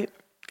grade.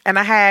 And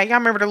I had, y'all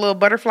remember the little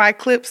butterfly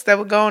clips that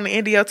would go on the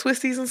Indio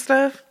Twisties and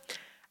stuff?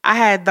 I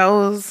had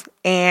those,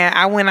 and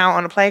I went out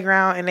on the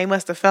playground, and they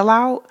must have fell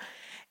out.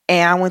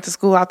 And I went to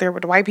school out there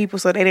with the white people,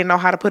 so they didn't know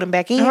how to put them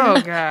back in. Oh,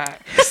 God.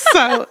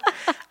 So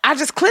I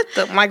just clipped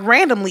them, like,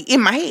 randomly in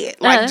my head.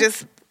 Like,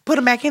 just put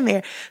them back in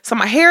there. So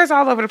my hair is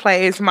all over the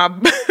place. My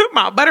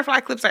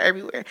butterfly clips are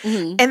everywhere.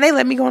 Mm-hmm. And they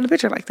let me go in the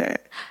picture like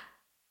that.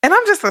 And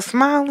I'm just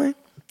smiling.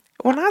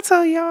 When I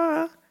tell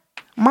y'all,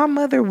 my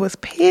mother was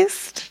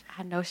pissed.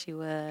 I know she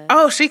was.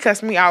 Oh, she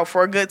cussed me out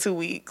for a good 2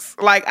 weeks.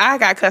 Like, I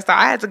got cussed out.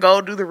 I had to go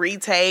do the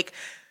retake.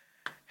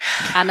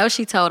 I know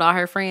she told all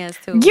her friends,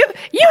 too. You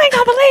ain't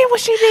gonna believe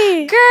what she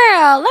did.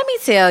 Girl, let me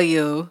tell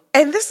you.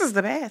 And this is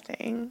the bad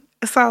thing.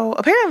 So,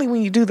 apparently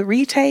when you do the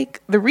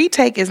retake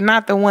is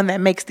not the one that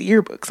makes the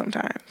yearbook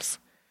sometimes.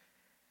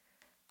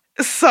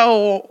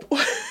 So...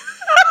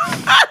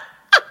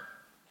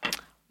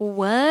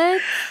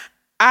 What?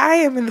 I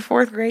am in the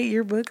 4th grade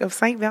yearbook of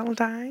St.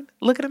 Valentine.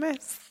 Look at a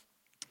mess.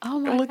 Oh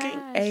my gosh.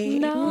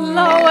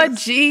 Lord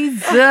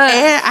Jesus. And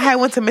I had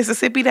went to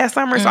Mississippi that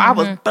summer, so I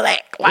was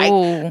black. Like,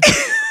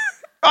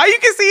 all you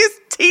can see is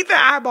teeth and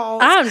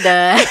eyeballs. I'm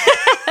done.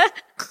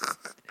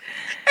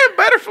 And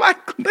butterfly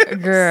clips.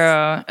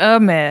 Girl, a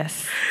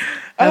mess.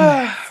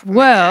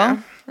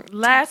 Well,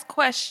 last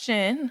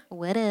question.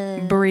 What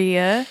up?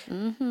 Bria.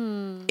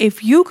 Mm-hmm.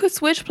 If you could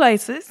switch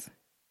places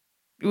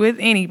with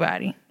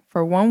anybody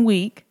for 1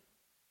 week,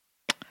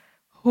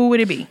 who would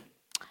it be?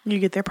 You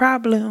get their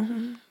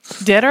problem.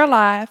 Dead or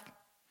alive?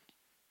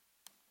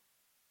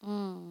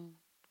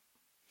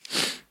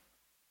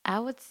 I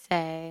would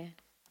say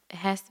it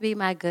has to be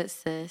my good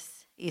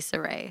sis,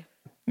 Issa Rae.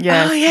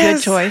 Yes,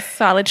 good choice.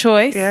 Solid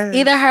choice. Yes.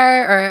 Either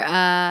her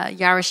or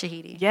Yara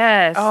Shahidi.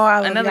 Yes. Oh, I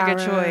love another Yara.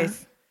 good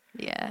choice.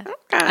 Yeah.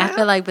 Okay. I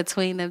feel like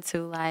between them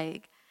two,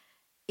 like,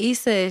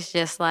 Issa is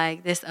just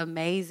like this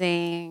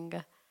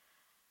amazing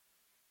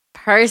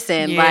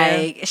person. Yeah.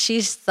 Like,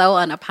 she's so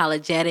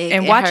unapologetic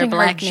and watching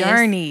her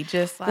journey,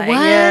 just like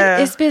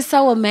it's been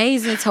so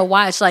amazing to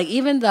watch. Like,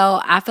 even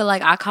though I feel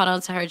like I caught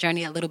on to her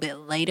journey a little bit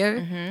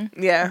later,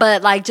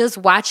 but like just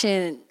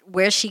watching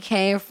where she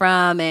came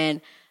from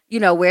and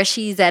where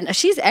she's at.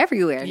 She's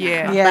everywhere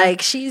now.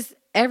 Like, she's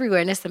everywhere,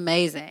 and it's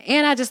amazing.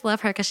 And I just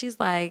love her because she's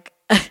like,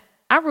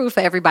 I root for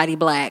everybody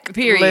black,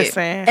 period.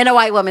 Listen, in a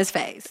white woman's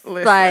face.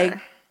 Listen. Like,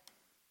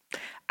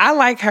 I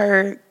like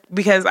her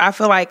because I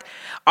feel like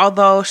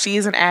although she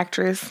is an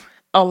actress,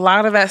 a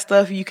lot of that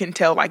stuff you can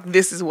tell, like,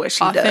 this is what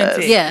she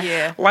does.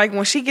 Yeah. Like,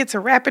 when she gets to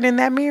rapping in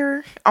that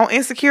mirror on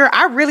Insecure,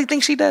 I really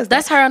think she does that.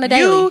 That's her on the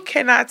daily. You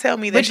cannot tell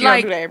me that she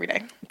don't do that every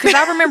day. Because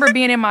I remember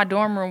being in my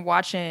dorm room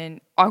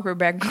watching Awkward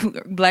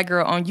Black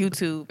Girl on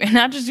YouTube, and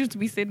I just used to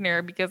be sitting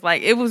there because,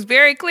 like, it was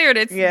very clear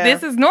that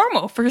this is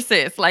normal for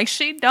sis. Like,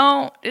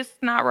 it's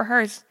not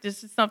rehearsed.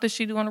 This is something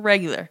she do on a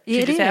regular.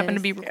 She just happened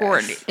to be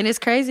recording it. And it's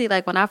crazy.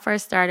 Like, when I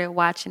first started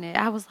watching it,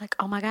 I was like,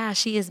 oh my gosh,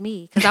 she is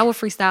me. Because I would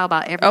freestyle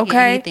about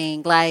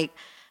anything. Like,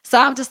 so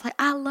I'm just like,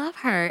 I love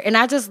her. And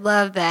I just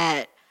love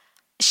that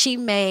she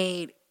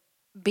made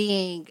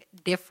being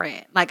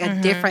different, like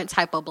a different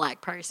type of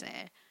black person.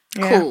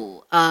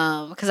 Cool.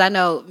 Because I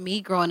know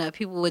me growing up,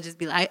 people would just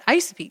be like, I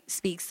used to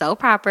speak so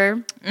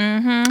proper.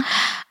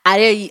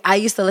 I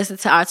used to listen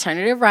to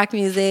alternative rock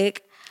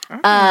music.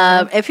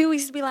 And people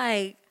used to be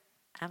like,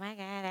 oh my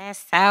God,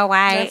 that's so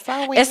white.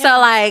 And so,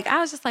 like, I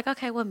was just like,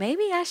 okay, well,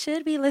 maybe I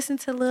should be listening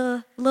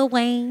to Lil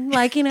Wayne.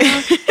 Like,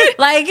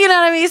 like, you know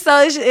what I mean?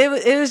 So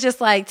it was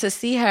just like to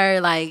see her,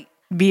 like,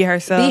 be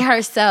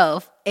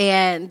herself.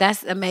 And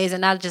that's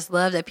amazing. I just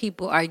love that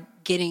people are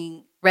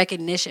getting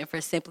recognition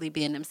for simply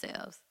being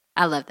themselves.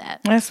 I love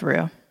that. That's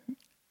real.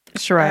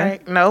 Sure.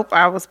 Right. Nope.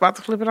 I was about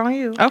to flip it on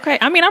you. Okay.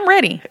 I mean, I'm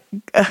ready.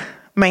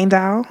 Main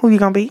doll. Who you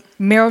gonna be?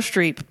 Meryl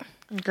Streep.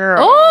 Girl.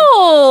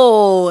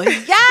 Oh,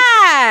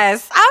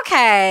 yes.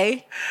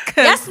 Okay.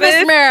 Yes,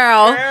 Miss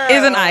Meryl.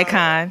 Is an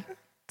icon.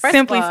 First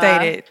Simply of all,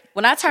 stated.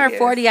 When I turn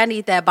 40, I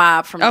need that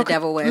bob from The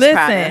Devil Wears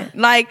Prada. Listen,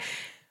 like,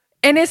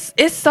 and it's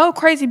so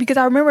crazy because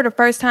I remember the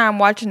first time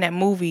watching that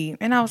movie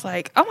and I was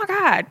like, oh my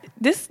God,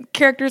 this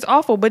character is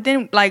awful. But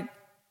then, like,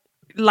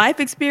 life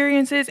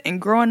experiences and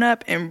growing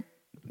up and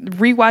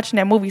rewatching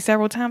that movie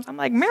several times, I'm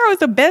like, Meryl is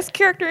the best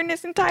character in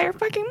this entire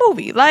fucking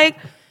movie. Like,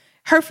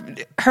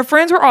 her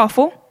friends were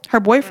awful.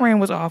 Her boyfriend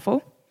was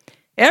awful.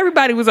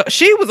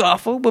 She was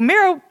awful, but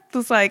Meryl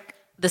was like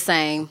the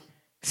same.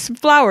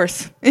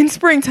 Flowers in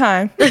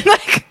springtime.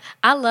 Like,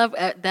 I love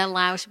that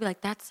line where she'd be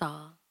like, that's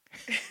all.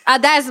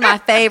 That's my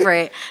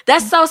favorite.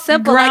 That's so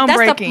simple. Like,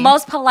 that's the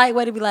most polite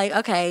way to be like,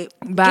 okay,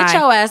 bye. Get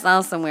your ass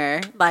on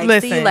somewhere. Like,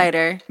 listen, see you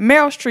later.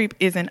 Meryl Streep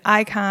is an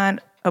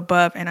icon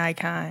above an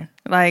icon.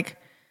 Like,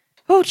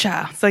 oh,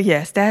 child. So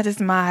yes, that is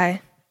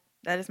my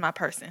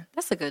person.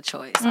 That's a good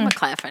choice. I'm gonna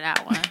clap for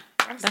that one.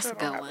 That's a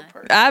good one.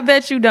 I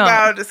bet you don't. No,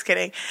 I'm just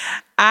kidding.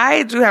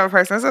 I do have a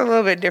person. It's a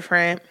little bit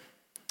different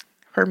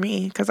for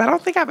me because I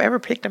don't think I've ever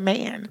picked a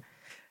man.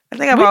 I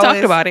think we've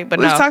talked about it,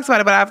 but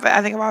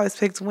I think I've always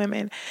picked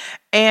women,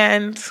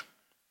 and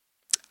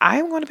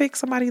I'm going to pick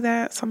somebody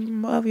that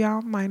some of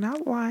y'all might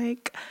not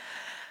like,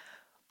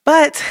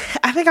 but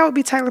I think I would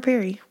be Tyler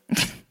Perry.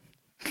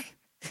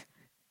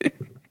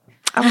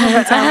 I'm going to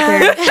be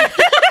Tyler Perry.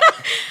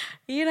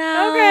 You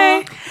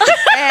know,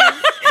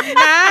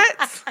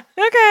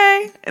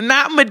 okay, and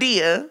not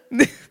Medea.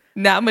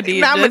 Not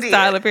Medea, just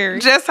Tyler Perry.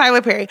 Just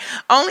Tyler Perry.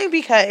 Only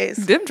because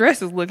them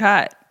dresses look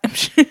hot.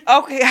 Okay,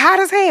 hot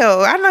as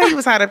hell. I know he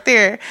was hot up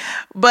there.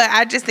 But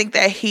I just think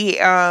that he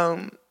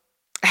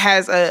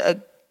has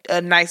a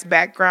nice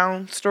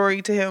background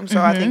story to him.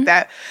 So I think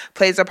that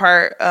plays a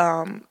part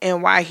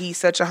in why he's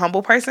such a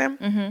humble person.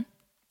 Mm-hmm.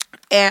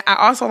 And I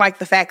also like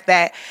the fact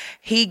that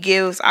he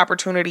gives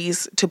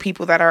opportunities to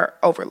people that are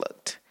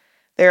overlooked.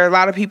 There are a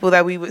lot of people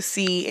that we would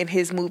see in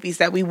his movies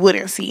that we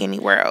wouldn't see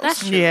anywhere else.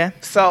 That's true. Yeah.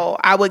 So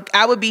I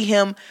would be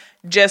him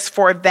just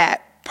for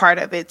that part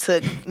of it,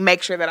 to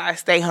make sure that I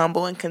stay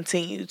humble and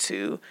continue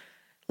to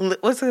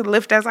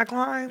lift as I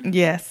climb.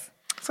 Yes.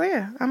 So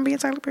yeah, I'm being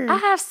Tyler Perry. I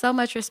have so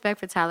much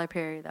respect for Tyler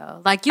Perry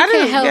though. Like, you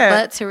can't help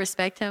but to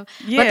respect him.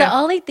 Yeah. But the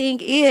only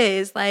thing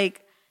is,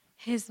 like,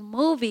 his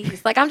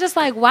movies. Like, I'm just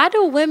like, why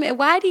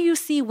do you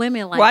see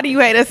women like why do you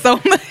hate us so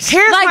much?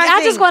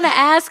 I just want to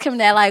ask him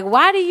that. Like,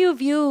 why do you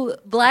view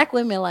black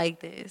women like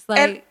this?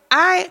 Like,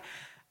 and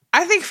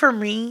I think for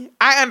me,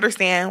 I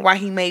understand why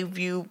he may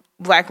view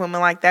black women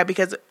like that,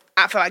 because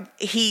I feel like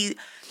he's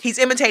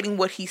imitating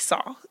what he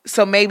saw.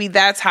 So maybe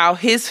that's how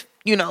his,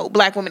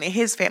 black women in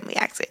his family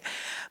acted.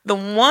 The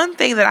one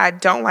thing that I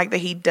don't like that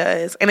he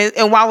does,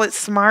 and while it's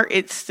smart,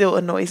 it still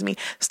annoys me.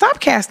 Stop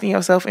casting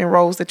yourself in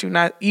roles that you're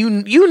not,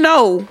 you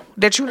know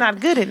that you're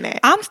not good in that.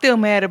 I'm still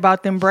mad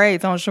about them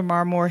braids on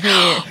Shamar Moore's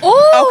head.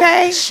 Ooh,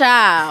 okay,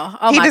 child.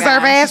 Oh, he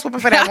deserved ass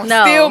whooping for that one.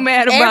 No. Still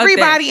mad about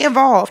everybody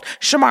involved.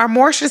 Shamar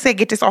Moore should have said,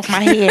 "Get this off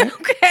my head."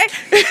 Okay.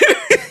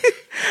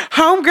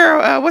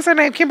 Homegirl, what's her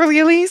name? Kimberly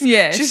Elise?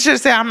 Yes. She should have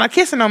said, "I'm not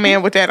kissing no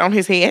man with that on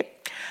his head."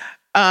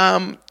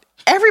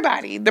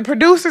 Everybody, the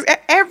producers,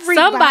 everybody.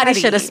 Somebody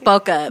should have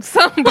spoke up.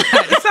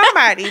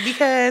 Somebody,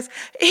 because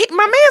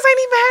my man's ain't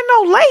even had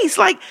no lace.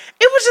 Like,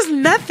 it was just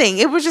nothing.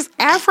 It was just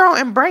afro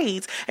and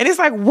braids. And it's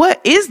like,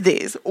 what is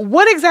this?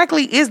 What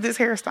exactly is this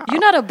hairstyle? You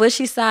know the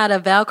bushy side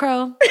of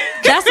Velcro?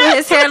 That's what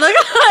his hair looked.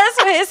 That's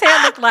what his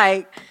hair looked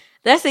like.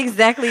 That's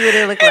exactly what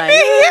it looked like. He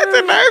had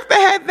the nerve to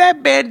have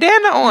that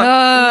bandana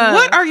on.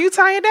 What are you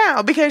tying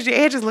down? Because your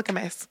edges look a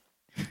mess.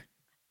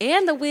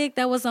 And the wig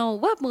that was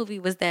on, what movie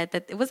was that?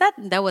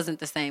 That wasn't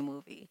the same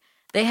movie.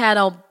 They had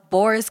on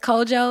Boris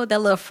Kojo, that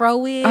little fro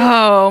wig.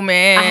 Oh,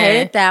 man. I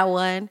hated that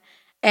one.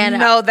 And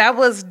no, that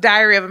was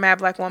Diary of a Mad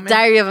Black Woman.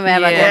 Diary of a Mad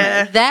Black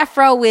Woman. That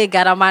fro wig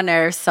got on my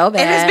nerves so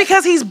bad. And it's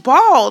because he's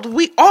bald.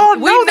 We all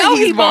know that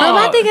he's bald. But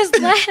my thing is,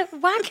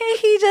 why can't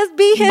he just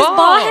be his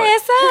bald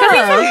head self?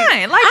 Because he's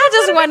fine. Like, I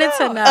just wanted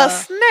to know. A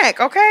snack,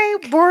 okay?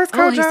 Boris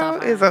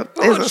Kojo is a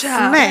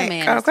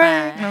snack,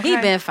 okay? He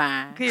been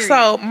fine. Period.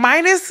 So,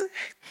 minus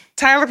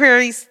Tyler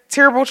Perry's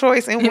terrible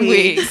choice in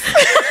wigs.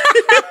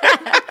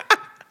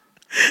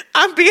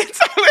 I'm being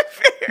Tyler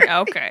Perry.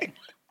 Okay.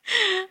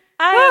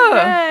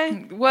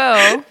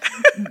 Well,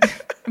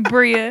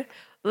 Bria,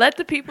 let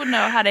the people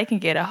know how they can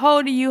get a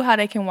hold of you, how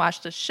they can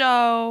watch the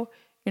show,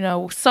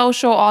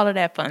 social, all of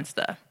that fun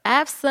stuff.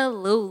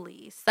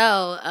 Absolutely.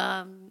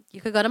 So you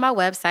could go to my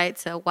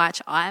website to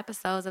watch all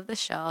episodes of the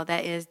show.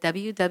 That is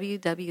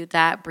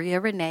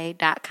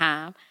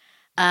www.briarenee.com.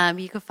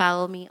 You can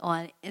follow me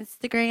on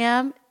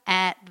Instagram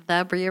at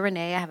The Bria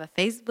Renee. I have a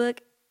Facebook,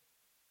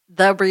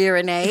 The Bria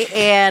Renee.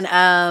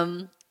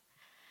 And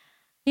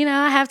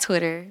I have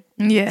Twitter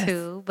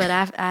too, but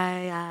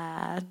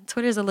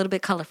Twitter's a little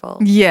bit colorful.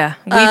 Yeah,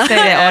 we say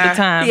that all the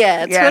time.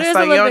 Yeah, Twitter's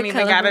so a little bit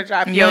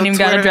colorful. You don't even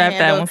gotta drop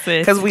that one,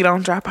 sis. Because we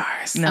don't drop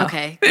ours. No.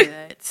 Okay,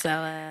 good. So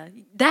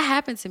that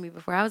happened to me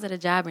before. I was at a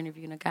job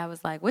interview and a guy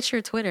was like, "What's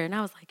your Twitter?" And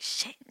I was like,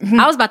 "Shit."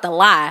 I was about to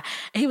lie.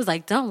 And he was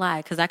like, "Don't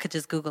lie, because I could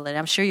just Google it.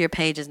 I'm sure your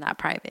page is not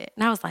private."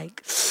 And I was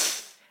like,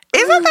 "Isn't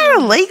that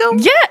illegal?"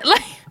 Yeah,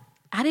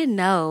 I didn't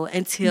know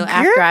until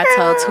after I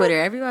told Twitter.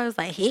 Everybody was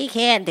like, "He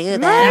can't do that."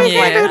 No, he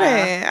can't do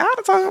that. I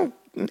was talking.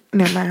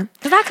 Never mind.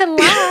 Because I couldn't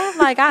lie.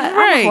 Like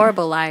I'm a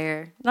horrible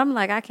liar. I'm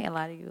like, I can't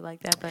lie to you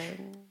like that, but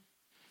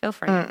feel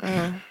free.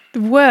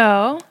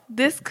 Well,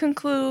 this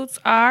concludes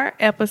our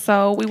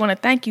episode. We want to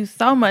thank you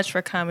so much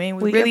for coming.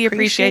 We really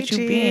appreciate you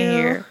being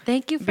here.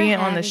 Thank you for being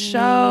on the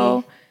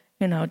show.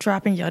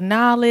 Dropping your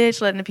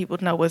knowledge, letting the people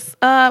know what's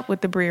up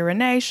with the Bria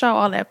Renee show,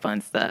 all that fun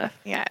stuff.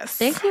 Yes.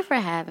 Thank you for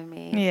having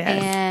me.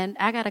 Yes. And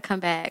I got to come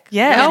back.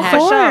 Yeah, of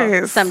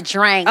course. Some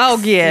drinks.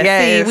 Oh, yeah.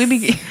 Yes.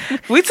 See,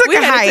 we took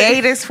a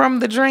hiatus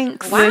from the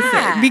drinks. Why?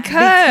 Listen,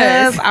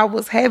 because I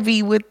was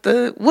heavy with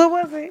the, what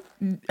was it?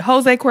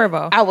 Jose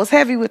Cuervo. I was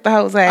heavy with the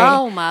Jose.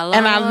 Oh, my Lord.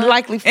 And I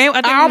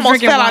almost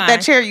fell out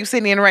that chair you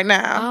sitting in right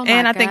now. Oh,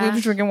 and I think we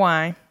was drinking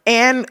wine.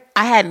 And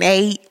I hadn't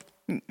ate.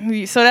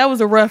 So that was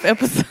a rough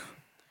episode.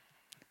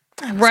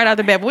 Right out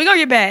the bat. But we're going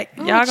to get back.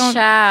 We're going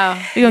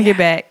to get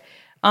back.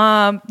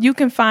 You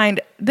can find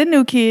The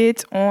New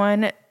Kids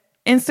on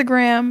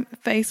Instagram,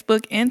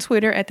 Facebook, and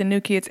Twitter at The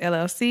New Kids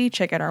LLC.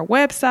 Check out our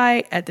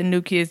website at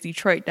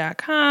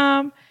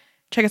thenewkidsdetroit.com.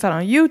 Check us out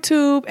on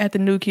YouTube at The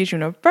New Kids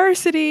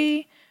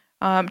University.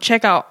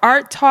 Check out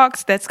Art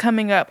Talks that's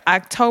coming up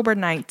October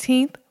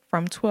 19th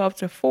from 12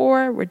 to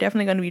 4. We're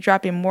definitely going to be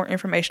dropping more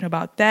information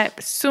about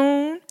that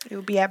soon. It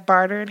will be at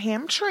Barter and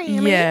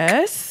Hamtramck.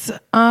 Yes.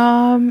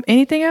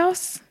 Anything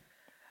else?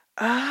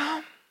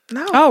 No.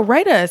 Oh,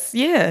 rate us.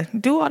 Yeah.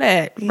 Do all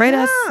that. Rate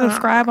us,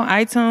 subscribe on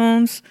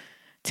iTunes.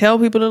 Tell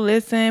people to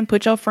listen.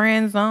 Put your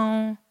friends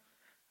on.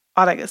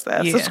 All that good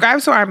stuff. Yeah.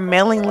 Subscribe to our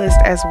mailing list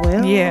as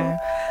well. Yeah.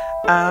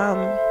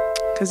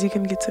 Because you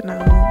can get to know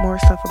more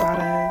stuff about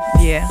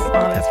us. Yeah. All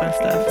that fun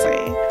stuff.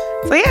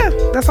 So yeah,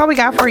 that's all we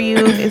got for you.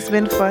 It's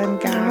been fun,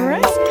 guys. All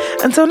right.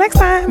 Until next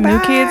time. New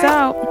Bye. Kids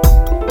out.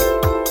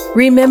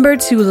 Remember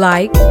to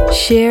like,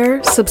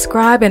 share,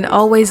 subscribe, and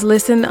always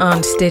listen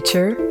on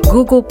Stitcher,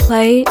 Google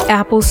Play,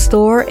 Apple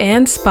Store,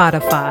 and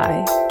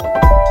Spotify.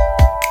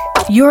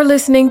 You're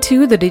listening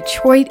to the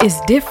Detroit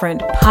is Different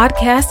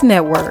Podcast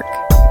Network.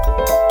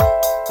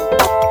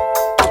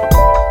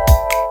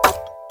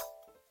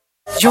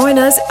 Join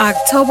us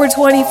October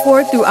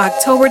 24th through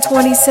October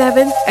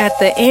 27th at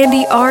the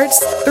Andy Arts,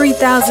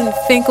 3000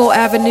 Finkel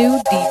Avenue,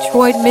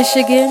 Detroit,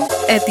 Michigan,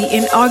 at the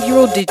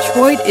inaugural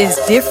Detroit is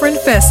Different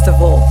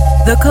Festival.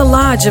 The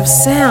collage of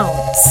sound,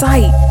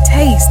 sight,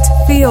 taste,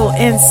 feel,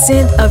 and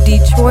scent of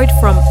Detroit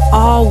from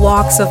all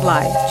walks of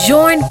life.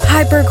 Join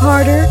Piper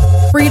Carter,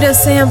 Frida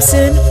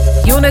Sampson,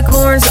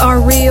 Unicorns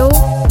Are Real,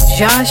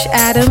 Josh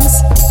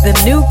Adams, The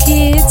New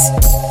Kids,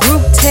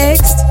 Group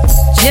Text,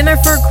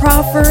 Jennifer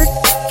Crawford,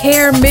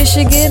 Care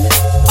Michigan,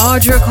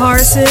 Audra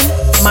Carson,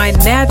 My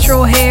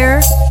Natural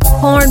Hair,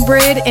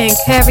 Cornbread and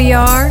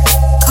Caviar,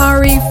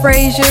 Kari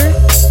Frazier,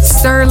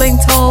 Sterling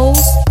Tolles,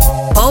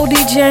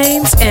 Bodie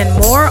James, and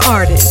more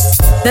artists.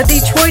 The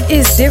Detroit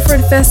is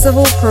Different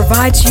Festival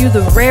provides you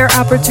the rare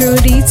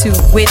opportunity to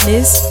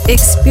witness,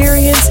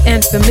 experience,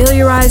 and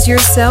familiarize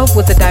yourself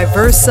with the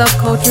diverse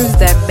subcultures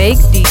that make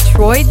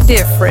Detroit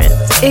different.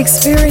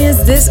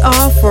 Experience this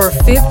all for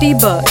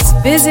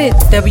 $50. Visit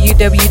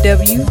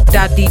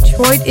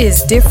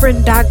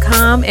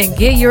www.detroitisdifferent.com and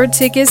get your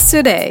tickets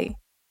today.